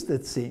pleased,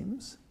 it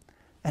seems.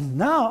 And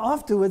now,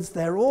 afterwards,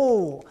 they're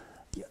all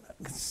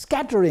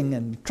scattering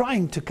and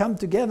trying to come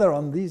together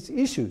on these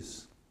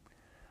issues.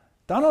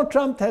 Donald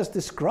Trump has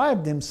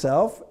described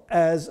himself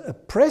as a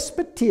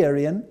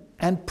Presbyterian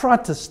and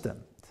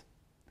Protestant,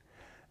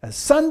 a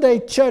Sunday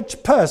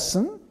church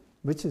person,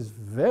 which is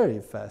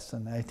very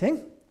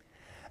fascinating,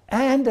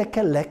 and a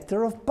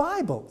collector of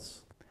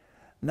Bibles.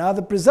 Now,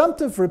 the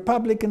presumptive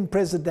Republican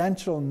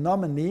presidential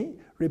nominee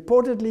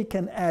reportedly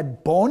can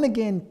add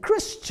born-again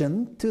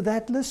Christian to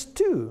that list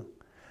too,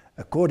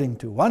 according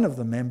to one of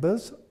the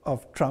members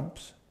of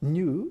Trump's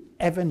new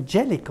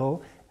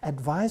evangelical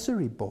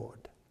advisory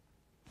board.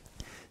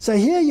 So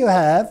here you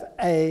have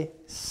a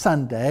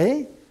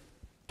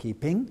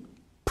Sunday-keeping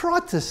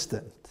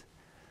Protestant.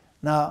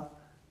 Now,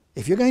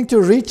 if you're going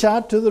to reach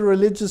out to the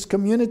religious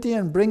community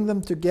and bring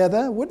them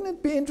together, wouldn't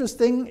it be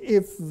interesting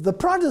if the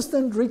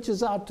Protestant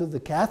reaches out to the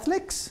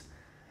Catholics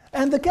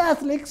and the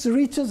Catholics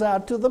reaches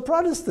out to the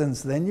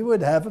Protestants? Then you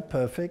would have a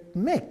perfect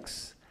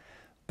mix.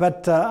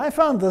 But I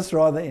found this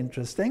rather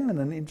interesting, and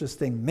an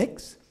interesting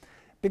mix,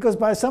 because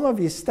by some of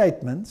his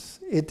statements,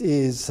 it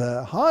is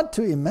hard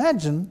to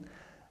imagine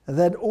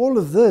that all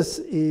of this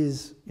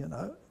is,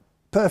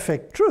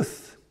 perfect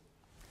truth.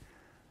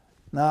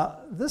 Now,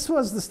 this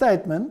was the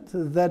statement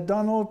that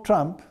Donald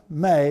Trump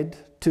made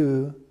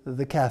to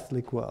the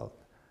Catholic world.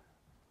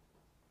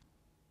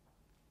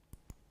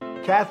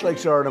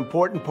 Catholics are an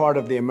important part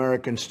of the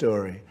American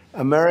story.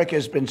 America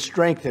has been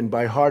strengthened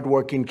by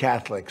hardworking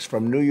Catholics.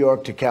 From New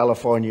York to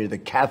California, the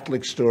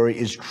Catholic story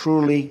is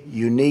truly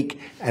unique,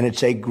 and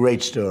it's a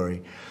great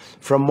story.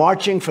 From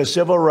marching for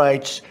civil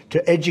rights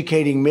to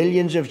educating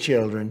millions of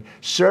children,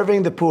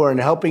 serving the poor,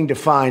 and helping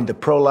define the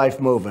pro-life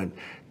movement,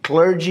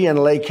 clergy and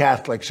lay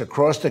Catholics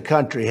across the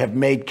country have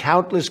made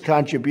countless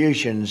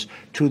contributions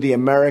to the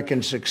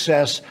American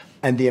success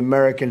and the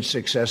American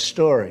success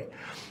story.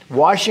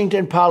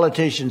 Washington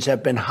politicians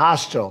have been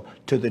hostile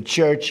to the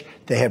church.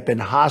 They have been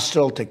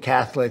hostile to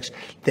Catholics.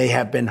 They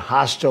have been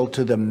hostile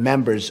to the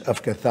members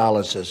of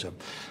Catholicism.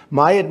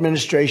 My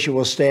administration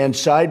will stand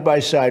side by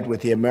side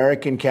with the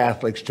American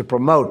Catholics to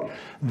promote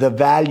the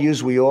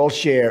values we all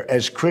share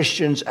as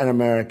Christians and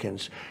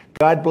Americans.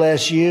 God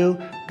bless you.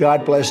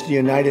 God bless the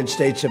United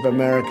States of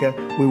America.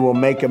 We will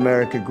make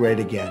America great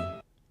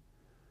again.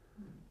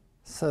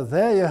 So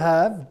there you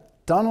have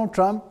Donald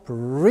Trump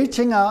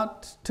reaching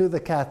out to the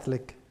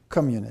Catholic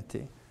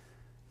community.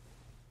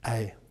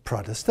 A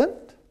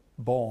Protestant,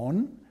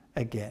 born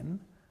again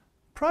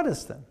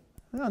Protestant.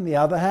 On the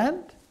other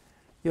hand,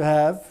 you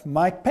have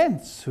Mike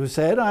Pence, who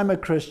said, I'm a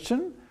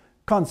Christian,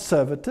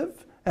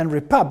 conservative, and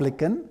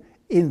Republican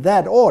in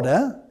that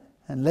order,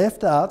 and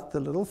left out the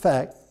little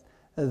fact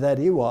that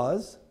he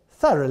was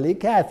thoroughly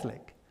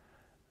Catholic.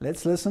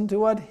 Let's listen to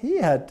what he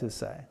had to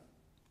say.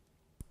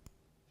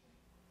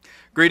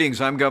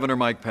 Greetings, I'm Governor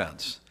Mike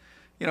Pence.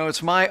 You know,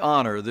 it's my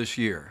honor this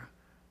year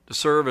to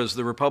serve as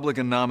the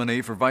Republican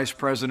nominee for Vice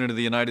President of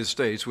the United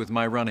States with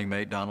my running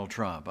mate, Donald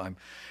Trump. I'm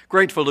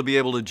grateful to be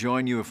able to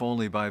join you, if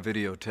only by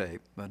videotape,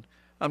 but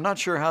I'm not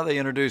sure how they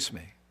introduce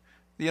me.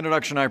 The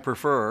introduction I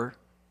prefer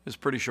is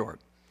pretty short.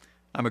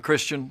 I'm a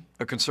Christian,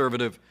 a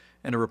conservative,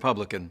 and a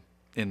Republican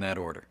in that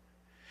order.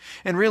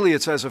 And really,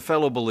 it's as a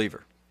fellow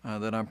believer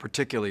that I'm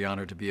particularly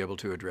honored to be able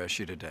to address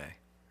you today.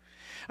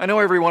 I know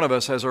every one of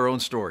us has our own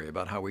story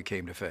about how we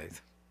came to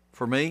faith.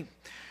 For me,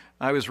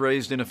 I was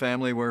raised in a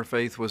family where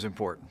faith was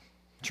important.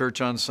 Church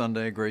on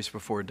Sunday, grace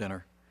before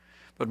dinner.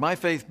 But my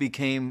faith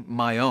became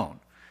my own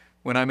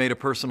when I made a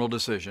personal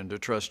decision to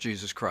trust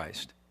Jesus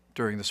Christ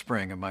during the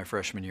spring of my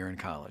freshman year in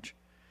college.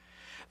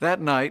 That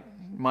night,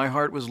 my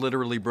heart was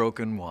literally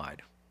broken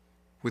wide,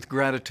 with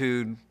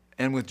gratitude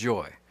and with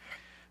joy,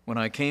 when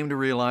I came to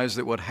realize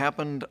that what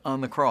happened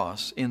on the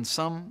cross, in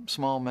some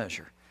small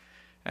measure,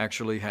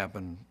 actually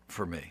happened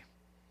for me.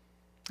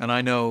 And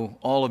I know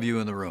all of you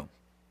in the room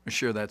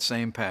share that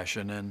same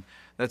passion and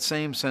that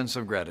same sense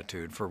of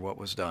gratitude for what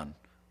was done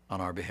on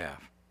our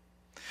behalf.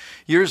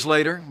 Years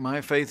later,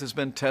 my faith has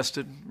been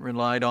tested,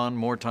 relied on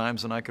more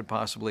times than I could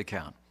possibly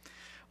count.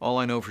 All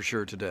I know for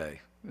sure today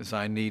is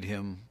I need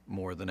Him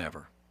more than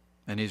ever.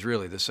 And He's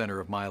really the center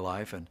of my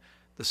life and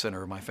the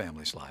center of my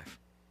family's life.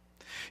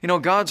 You know,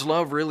 God's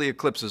love really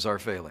eclipses our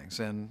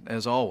failings, and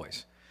as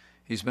always,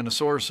 He's been a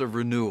source of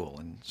renewal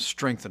and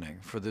strengthening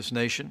for this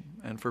nation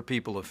and for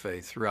people of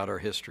faith throughout our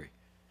history.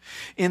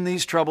 In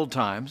these troubled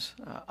times,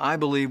 I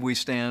believe we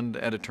stand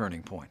at a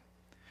turning point,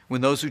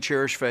 when those who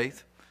cherish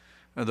faith,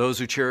 those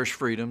who cherish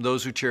freedom,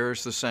 those who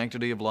cherish the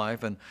sanctity of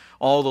life and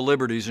all the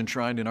liberties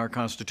enshrined in our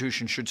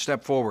Constitution should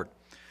step forward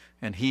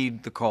and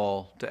heed the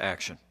call to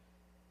action.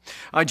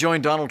 I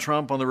joined Donald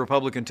Trump on the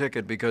Republican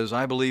ticket because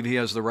I believe he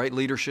has the right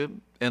leadership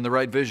and the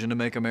right vision to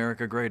make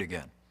America great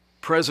again.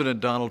 President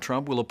Donald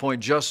Trump will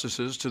appoint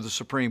justices to the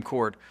Supreme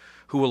Court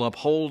who will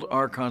uphold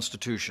our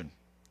Constitution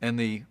and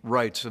the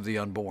rights of the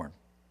unborn.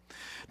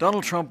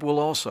 Donald Trump will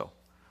also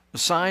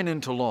sign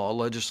into law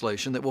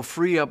legislation that will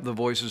free up the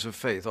voices of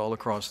faith all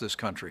across this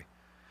country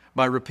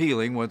by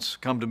repealing what's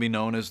come to be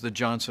known as the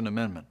Johnson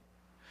Amendment.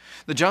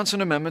 The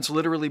Johnson Amendment's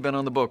literally been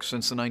on the books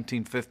since the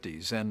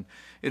 1950s, and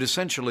it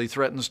essentially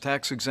threatens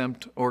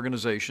tax-exempt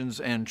organizations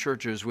and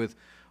churches with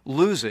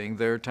losing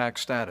their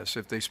tax status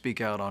if they speak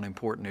out on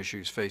important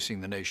issues facing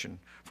the nation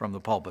from the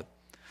pulpit.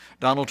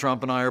 Donald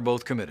Trump and I are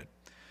both committed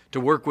to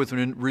work with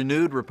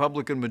renewed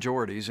Republican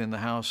majorities in the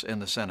House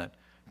and the Senate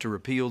to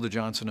repeal the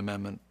Johnson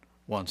Amendment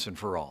once and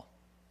for all.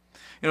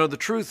 You know, the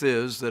truth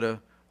is that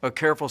a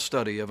careful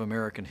study of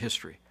American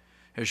history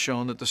has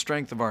shown that the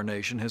strength of our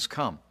nation has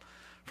come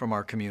from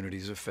our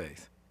communities of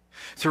faith.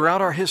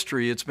 Throughout our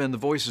history, it's been the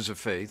voices of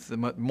faith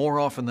that more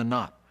often than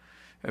not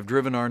have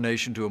driven our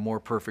nation to a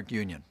more perfect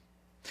union.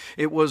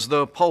 It was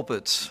the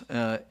pulpits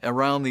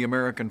around the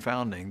American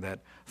founding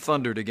that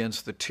thundered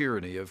against the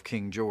tyranny of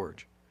King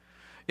George.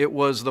 It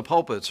was the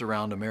pulpits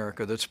around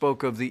America that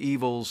spoke of the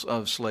evils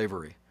of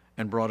slavery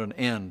and brought an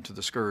end to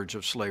the scourge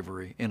of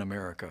slavery in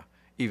America,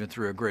 even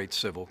through a great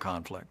civil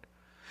conflict.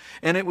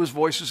 And it was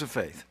voices of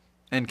faith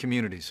and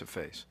communities of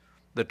faith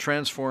that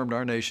transformed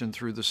our nation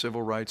through the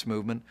civil rights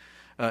movement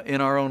in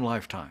our own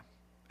lifetime,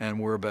 and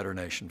we're a better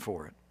nation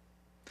for it.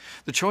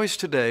 The choice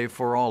today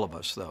for all of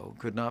us, though,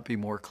 could not be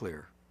more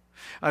clear.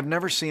 I've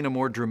never seen a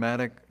more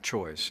dramatic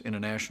choice in a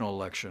national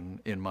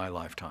election in my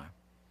lifetime.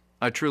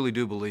 I truly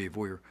do believe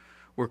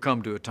we're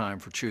come to a time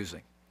for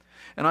choosing.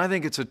 And I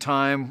think it's a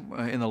time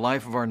in the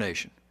life of our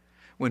nation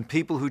when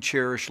people who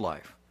cherish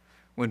life,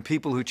 when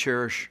people who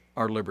cherish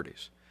our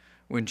liberties,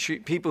 when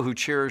people who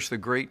cherish the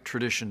great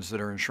traditions that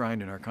are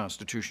enshrined in our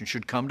Constitution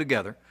should come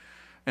together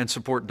and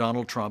support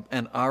Donald Trump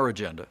and our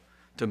agenda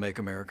to make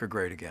America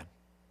great again.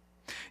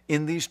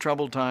 In these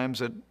troubled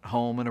times at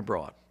home and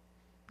abroad,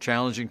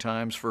 challenging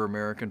times for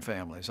American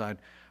families, I'd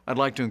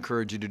like to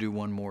encourage you to do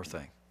one more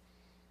thing,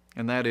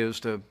 and that is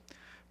to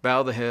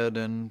bow the head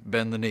and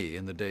bend the knee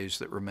in the days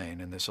that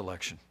remain in this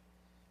election.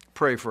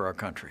 Pray for our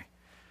country.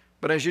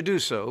 But as you do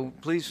so,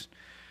 please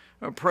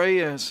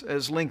pray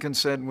as Lincoln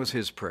said was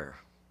his prayer.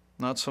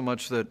 Not so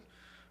much that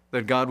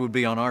God would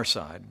be on our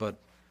side, but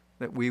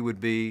that we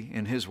would be,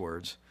 in his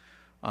words,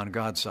 on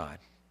God's side.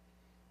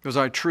 Because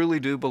I truly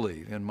do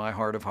believe in my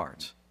heart of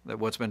hearts that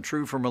what's been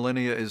true for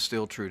millennia is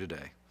still true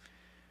today.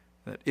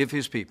 That if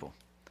his people,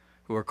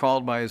 who are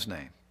called by his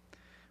name,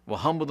 will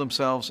humble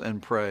themselves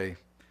and pray,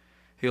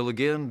 he'll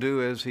again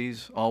do as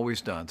he's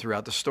always done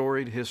throughout the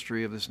storied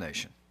history of this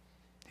nation.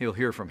 He'll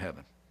hear from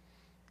heaven,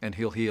 and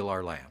he'll heal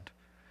our land.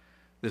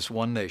 This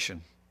one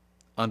nation,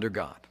 under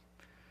God,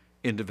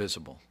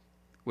 indivisible,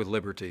 with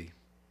liberty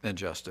and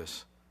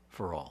justice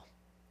for all.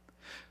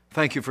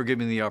 Thank you for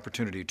giving me the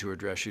opportunity to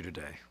address you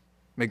today.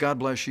 May God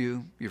bless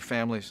you, your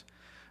families,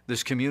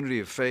 this community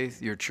of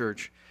faith, your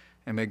church,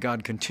 and may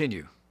God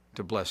continue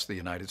to bless the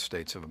United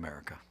States of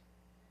America.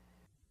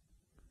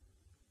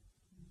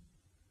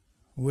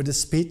 Would a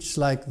speech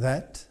like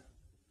that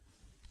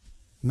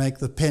make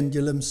the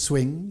pendulum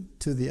swing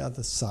to the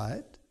other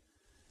side?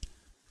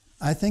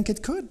 I think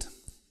it could.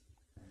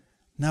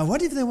 Now,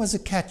 what if there was a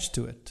catch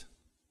to it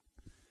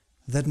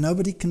that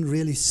nobody can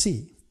really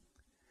see?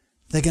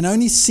 They can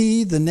only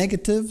see the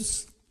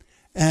negatives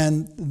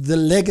and the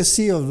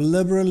legacy of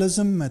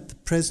liberalism at the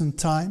present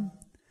time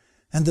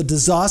and the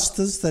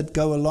disasters that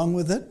go along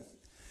with it.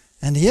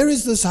 And here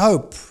is this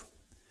hope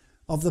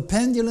of the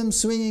pendulum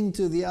swinging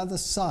to the other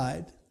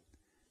side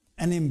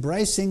and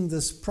embracing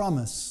this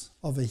promise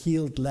of a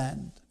healed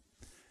land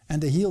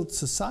and a healed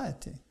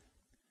society.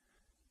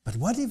 But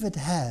what if it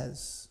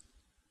has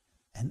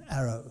an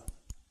arrow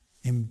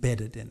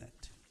embedded in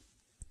it?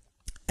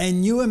 A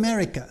new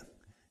America.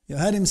 You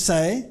heard him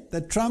say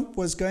that Trump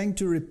was going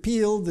to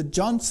repeal the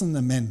Johnson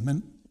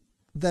Amendment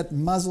that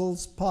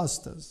muzzles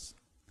pastors.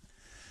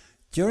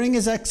 During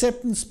his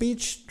acceptance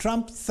speech,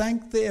 Trump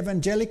thanked the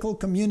evangelical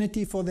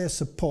community for their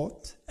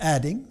support,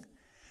 adding,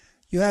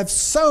 "You have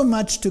so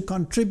much to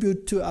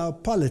contribute to our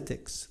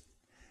politics,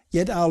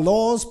 yet our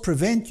laws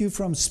prevent you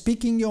from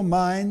speaking your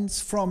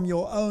minds from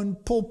your own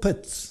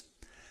pulpits.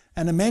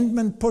 An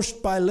amendment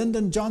pushed by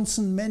Lyndon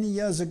Johnson many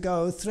years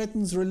ago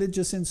threatens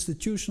religious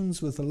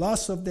institutions with the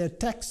loss of their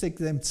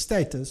tax-exempt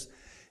status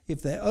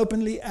if they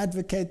openly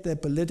advocate their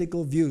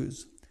political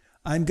views.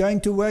 I'm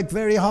going to work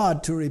very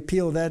hard to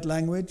repeal that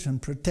language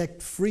and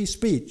protect free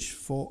speech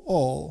for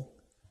all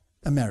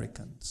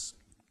Americans."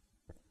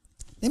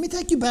 Let me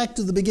take you back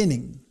to the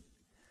beginning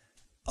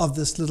of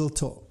this little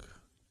talk.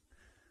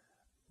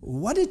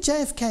 What did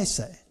JFK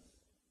say?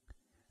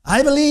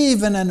 I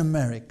believe in an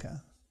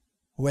America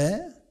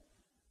where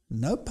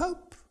no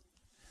pope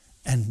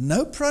and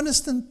no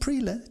Protestant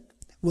prelate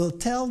will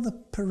tell the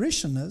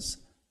parishioners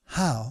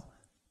how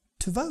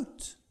to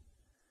vote.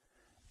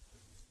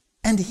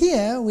 And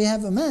here we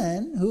have a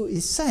man who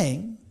is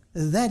saying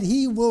that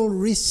he will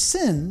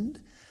rescind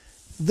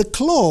the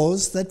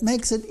clause that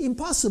makes it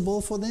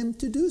impossible for them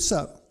to do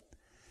so.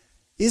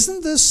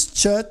 Isn't this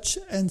church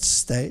and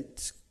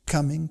state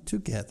coming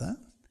together?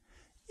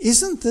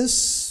 Isn't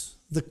this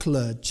the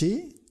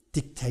clergy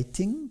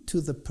dictating to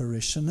the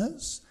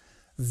parishioners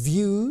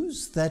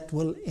views that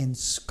will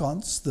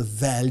ensconce the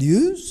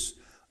values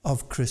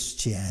of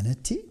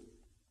Christianity?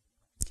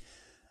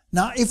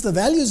 Now, if the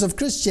values of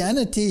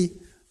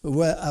Christianity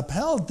were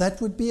upheld,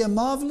 that would be a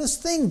marvelous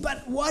thing.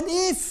 But what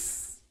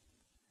if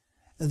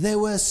there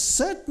were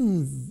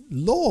certain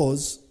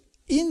laws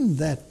in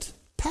that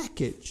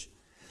package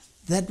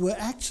that were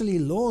actually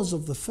laws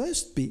of the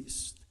first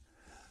beast,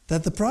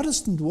 that the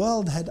Protestant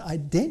world had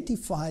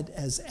identified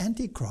as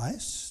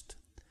Antichrist,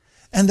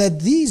 and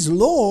that these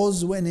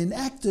laws, when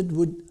enacted,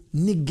 would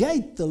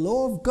negate the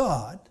law of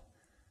God?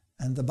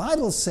 And the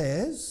Bible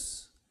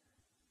says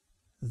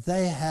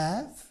they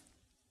have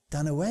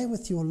done away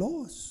with your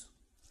laws,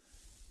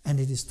 and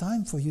it is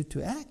time for you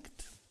to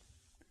act.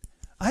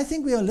 I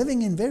think we are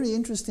living in very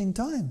interesting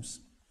times.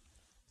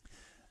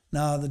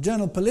 Now, the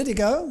journal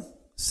Politico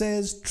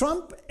says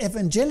Trump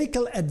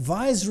Evangelical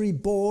Advisory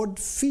Board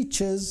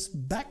features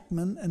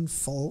Bachman and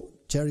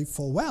Jerry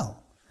Falwell.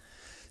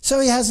 So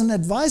he has an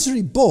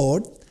advisory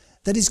board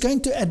that is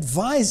going to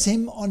advise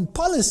him on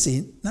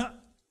policy. Now,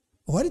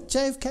 what did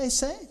JFK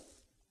say?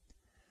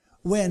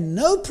 Where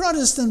no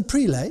Protestant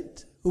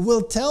prelate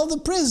will tell the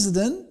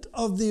President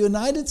of the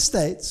United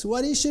States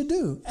what he should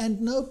do,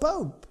 and no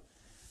Pope.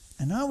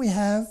 And now we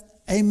have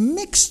a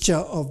mixture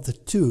of the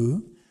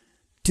two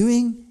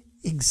doing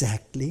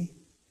exactly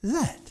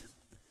that.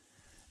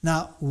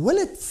 Now, will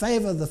it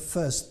favor the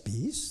first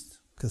beast,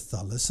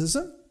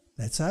 Catholicism?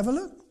 Let's have a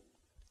look.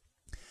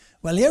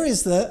 Well, here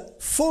is the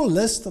full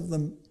list of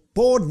the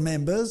board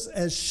members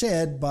as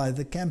shared by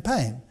the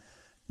campaign.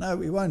 Now,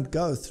 we won't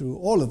go through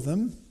all of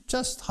them,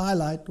 just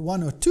highlight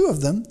one or two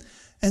of them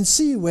and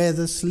see where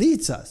this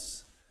leads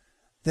us.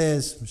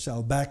 There's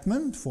Michelle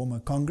Bachmann, former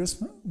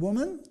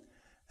congresswoman,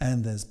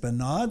 and there's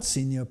Bernard,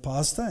 senior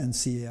pastor and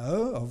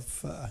CEO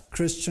of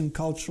Christian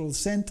Cultural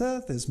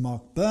Center. There's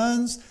Mark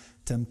Burns,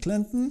 Tim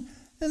Clinton,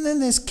 and then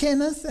there's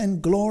Kenneth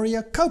and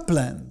Gloria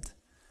Copeland.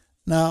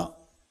 Now,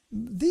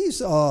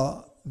 these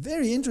are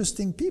very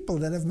interesting people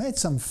that have made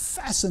some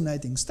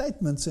fascinating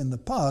statements in the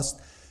past,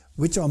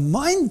 which are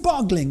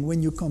mind-boggling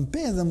when you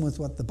compare them with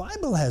what the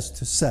Bible has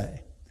to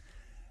say.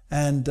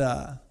 And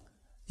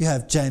you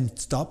have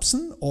James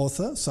Dobson,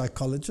 author,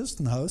 psychologist,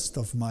 and host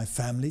of My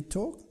Family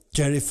Talk.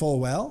 Jerry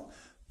Falwell,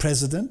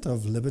 president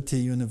of Liberty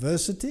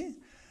University.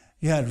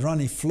 You had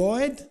Ronnie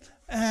Floyd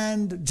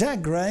and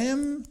Jack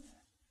Graham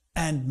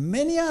and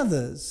many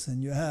others.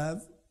 And you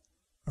have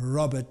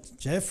Robert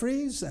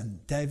Jeffries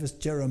and Davis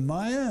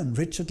Jeremiah and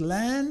Richard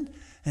Land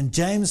and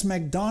James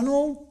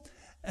MacDonald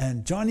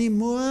and Johnny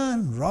Moore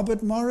and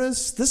Robert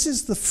Morris. This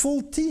is the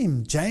full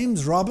team.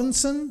 James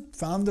Robinson,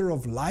 founder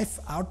of Life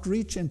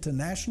Outreach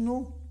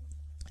International.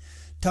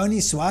 Tony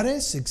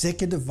Suarez,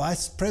 Executive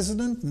Vice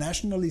President,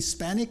 National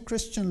Hispanic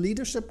Christian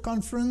Leadership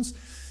Conference.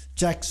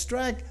 Jack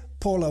Strag,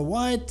 Paula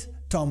White,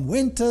 Tom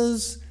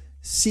Winters,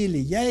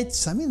 Celia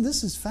Yates. I mean,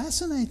 this is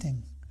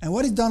fascinating. And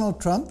what did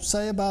Donald Trump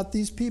say about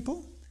these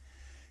people?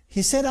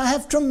 He said, I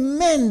have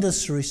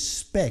tremendous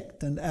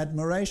respect and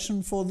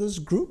admiration for this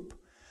group,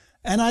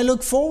 and I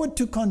look forward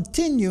to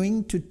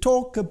continuing to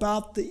talk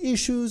about the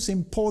issues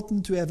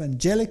important to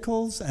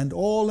evangelicals and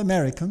all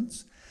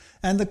Americans,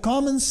 and the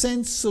common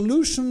sense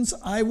solutions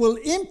I will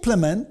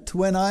implement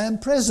when I am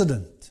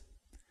president.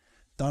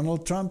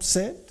 Donald Trump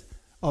said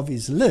of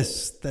his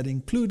list that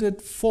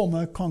included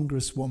former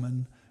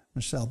Congresswoman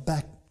Michelle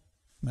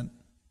Bachmann.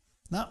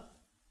 Now,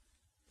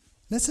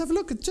 let's have a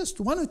look at just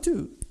one or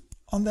two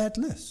on that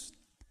list.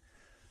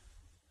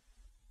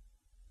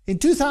 In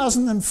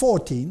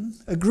 2014,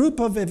 a group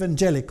of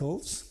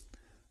evangelicals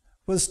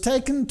was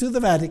taken to the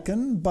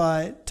Vatican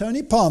by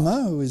Tony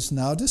Palmer, who is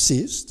now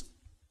deceased,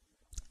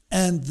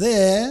 and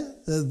there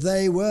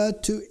they were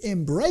to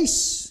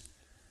embrace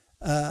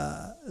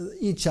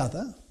each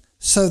other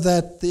so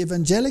that the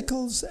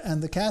evangelicals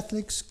and the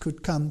Catholics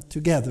could come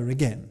together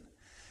again.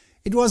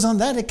 It was on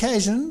that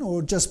occasion,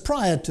 or just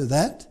prior to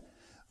that,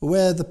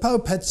 where the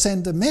Pope had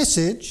sent a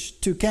message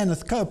to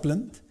Kenneth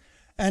Copeland,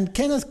 and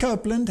Kenneth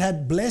Copeland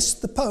had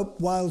blessed the Pope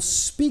while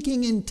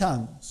speaking in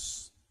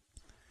tongues.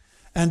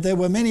 And there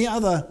were many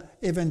other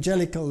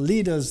evangelical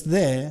leaders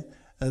there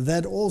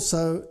that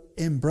also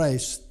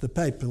embraced the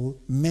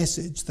papal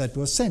message that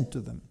was sent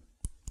to them.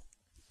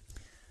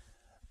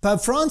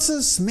 Pope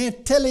Francis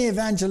met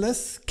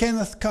televangelist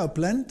Kenneth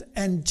Copeland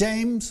and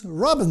James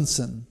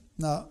Robinson.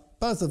 Now,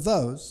 both of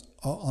those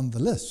are on the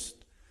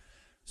list.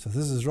 So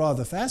this is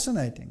rather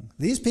fascinating.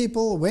 These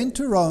people went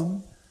to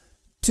Rome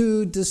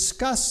to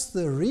discuss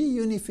the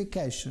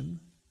reunification,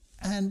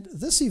 and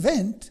this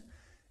event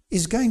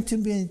is going to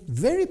be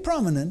very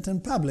prominent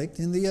and public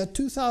in the year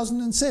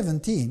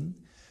 2017,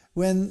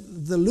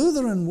 when the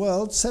Lutheran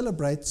world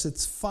celebrates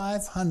its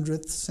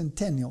 500th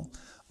centennial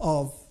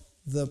of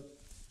the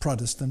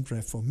Protestant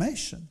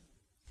Reformation.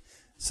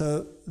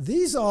 So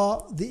these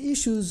are the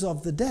issues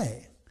of the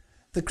day.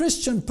 The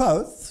Christian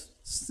Post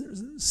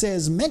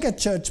says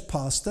megachurch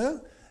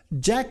pastor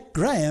Jack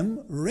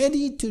Graham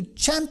ready to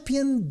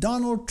champion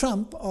Donald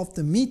Trump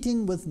after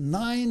meeting with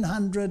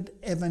 900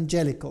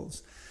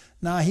 evangelicals.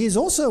 Now, he's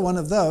also one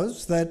of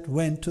those that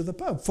went to the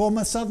Pope.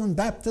 Former Southern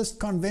Baptist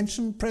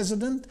Convention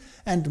president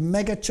and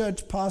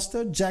megachurch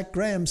pastor Jack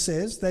Graham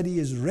says that he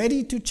is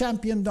ready to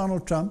champion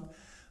Donald Trump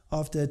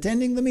after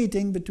attending the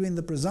meeting between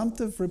the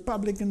presumptive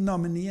Republican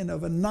nominee and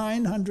over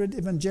 900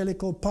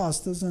 evangelical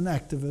pastors and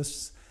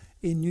activists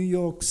in New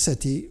York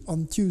City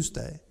on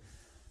Tuesday.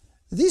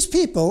 These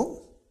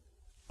people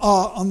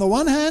are, on the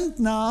one hand,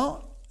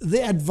 now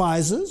the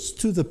advisors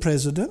to the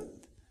president,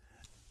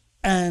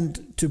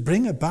 and to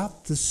bring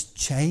about this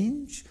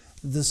change,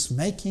 this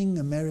making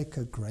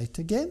America great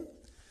again.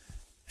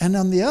 And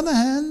on the other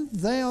hand,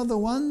 they are the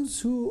ones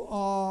who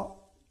are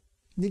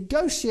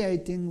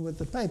negotiating with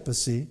the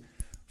papacy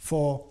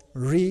for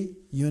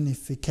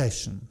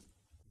reunification.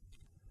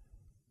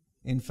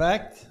 In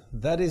fact,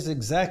 that is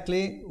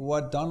exactly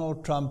what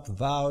Donald Trump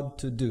vowed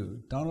to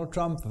do. Donald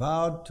Trump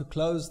vowed to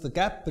close the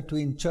gap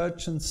between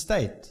church and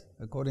state,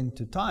 according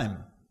to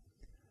Time.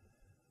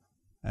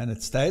 And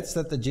it states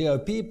that the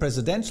GOP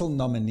presidential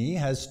nominee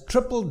has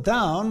tripled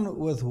down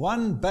with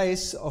one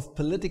base of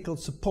political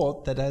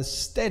support that has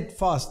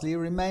steadfastly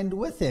remained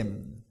with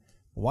him: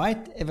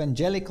 white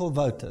evangelical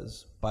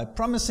voters, by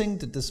promising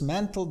to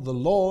dismantle the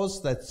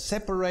laws that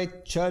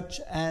separate church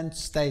and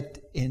state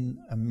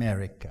in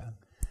America.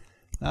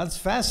 Now, it's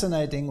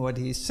fascinating what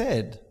he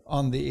said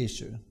on the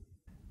issue.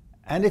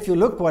 And if you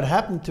look what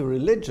happened to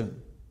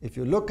religion, if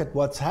you look at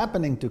what's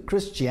happening to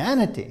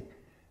Christianity,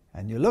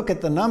 and you look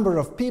at the number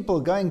of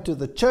people going to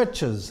the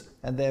churches,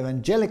 and the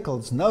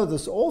evangelicals know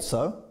this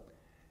also,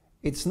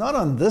 it's not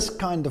on this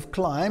kind of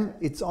climb,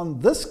 it's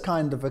on this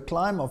kind of a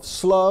climb of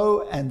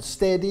slow and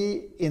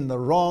steady in the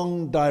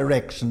wrong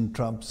direction,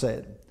 Trump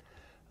said.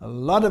 A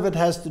lot of it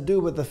has to do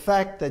with the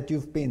fact that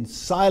you've been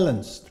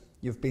silenced.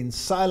 You've been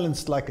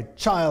silenced like a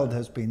child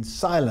has been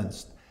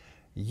silenced.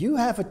 You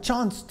have a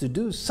chance to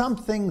do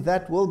something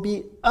that will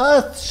be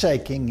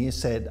earth-shaking, he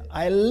said.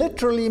 I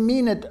literally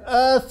mean it,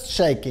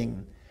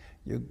 earth-shaking.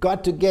 You've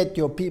got to get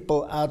your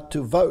people out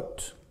to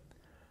vote.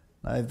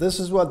 Now, if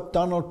this is what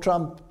Donald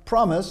Trump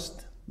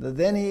promised,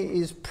 then he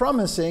is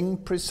promising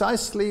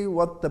precisely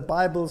what the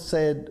Bible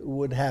said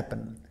would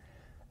happen.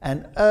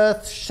 An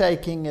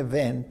earth-shaking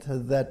event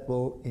that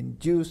will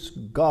induce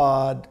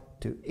God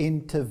to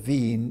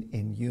intervene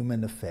in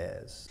human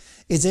affairs.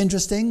 It's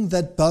interesting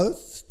that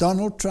both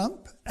Donald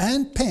Trump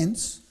and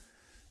Pence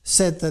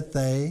said that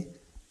they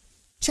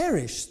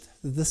cherished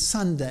the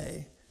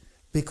Sunday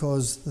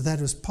because that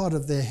was part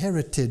of their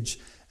heritage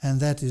and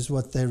that is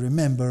what they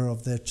remember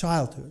of their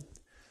childhood.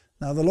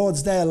 Now, the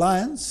Lord's Day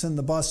Alliance in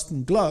the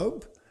Boston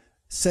Globe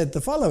said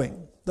the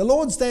following: the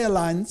Lord's Day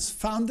Alliance,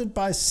 founded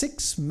by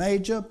 6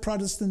 major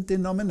Protestant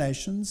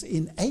denominations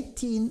in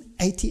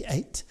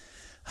 1888,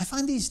 I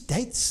find these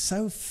dates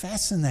so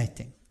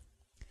fascinating,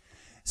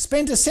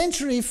 spent a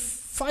century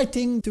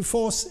fighting to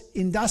force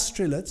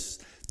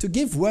industrialists to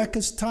give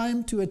workers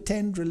time to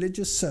attend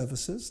religious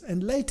services,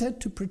 and later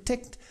to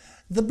protect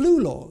the blue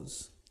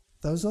laws.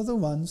 Those are the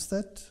ones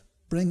that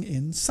bring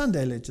in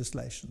Sunday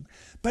legislation.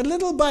 But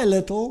little by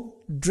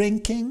little,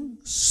 drinking,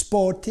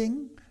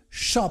 sporting,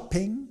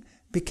 shopping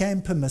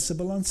became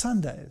permissible on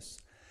Sundays.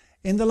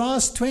 In the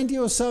last 20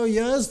 or so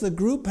years, the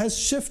group has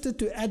shifted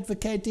to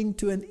advocating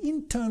to an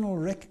internal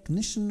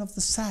recognition of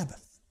the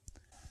Sabbath.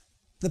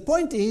 The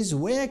point is,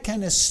 where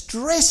can a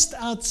stressed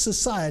out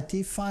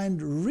society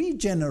find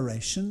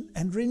regeneration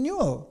and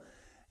renewal?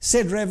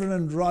 Said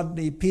Reverend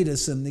Rodney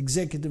Peterson,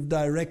 executive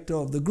director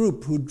of the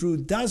group, who drew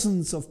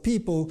dozens of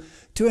people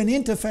to an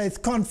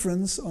interfaith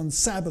conference on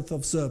Sabbath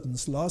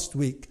observance last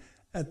week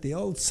at the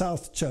Old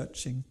South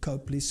Church in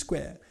Copley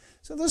Square.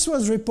 So this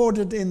was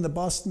reported in the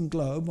Boston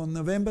Globe on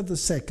November the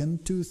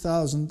 2nd,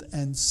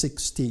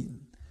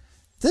 2016.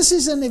 This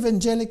is an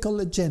evangelical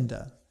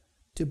agenda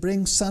to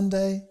bring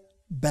Sunday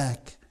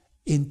back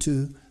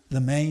into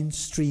the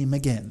mainstream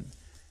again.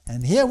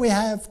 And here we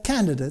have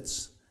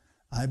candidates,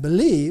 I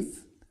believe,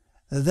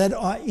 that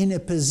are in a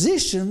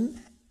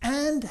position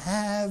and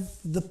have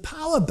the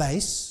power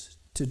base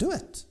to do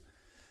it.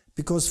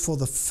 Because for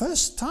the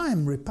first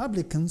time,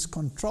 Republicans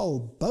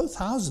control both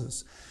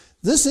houses.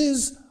 This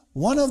is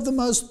one of the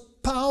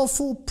most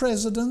powerful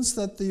presidents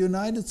that the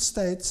United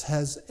States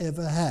has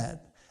ever had.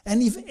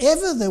 And if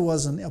ever there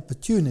was an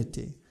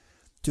opportunity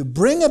to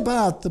bring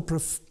about the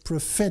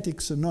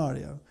prophetic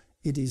scenario,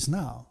 it is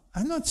now.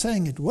 I'm not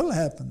saying it will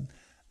happen.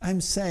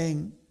 I'm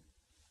saying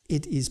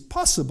it is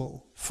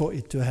possible for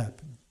it to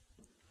happen.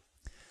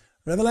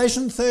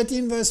 Revelation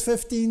 13 verse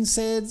 15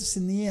 says,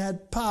 "And he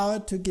had power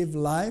to give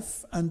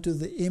life unto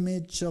the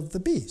image of the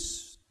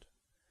beast,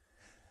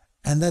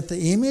 and that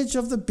the image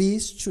of the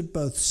beast should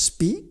both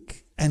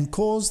speak and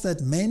cause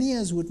that many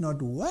as would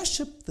not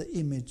worship the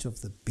image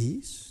of the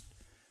beast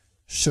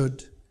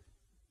should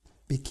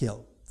be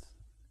killed."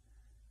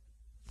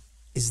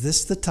 Is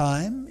this the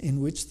time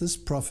in which this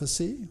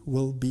prophecy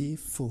will be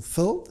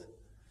fulfilled?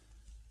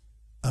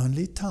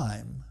 Only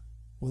time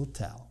will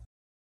tell.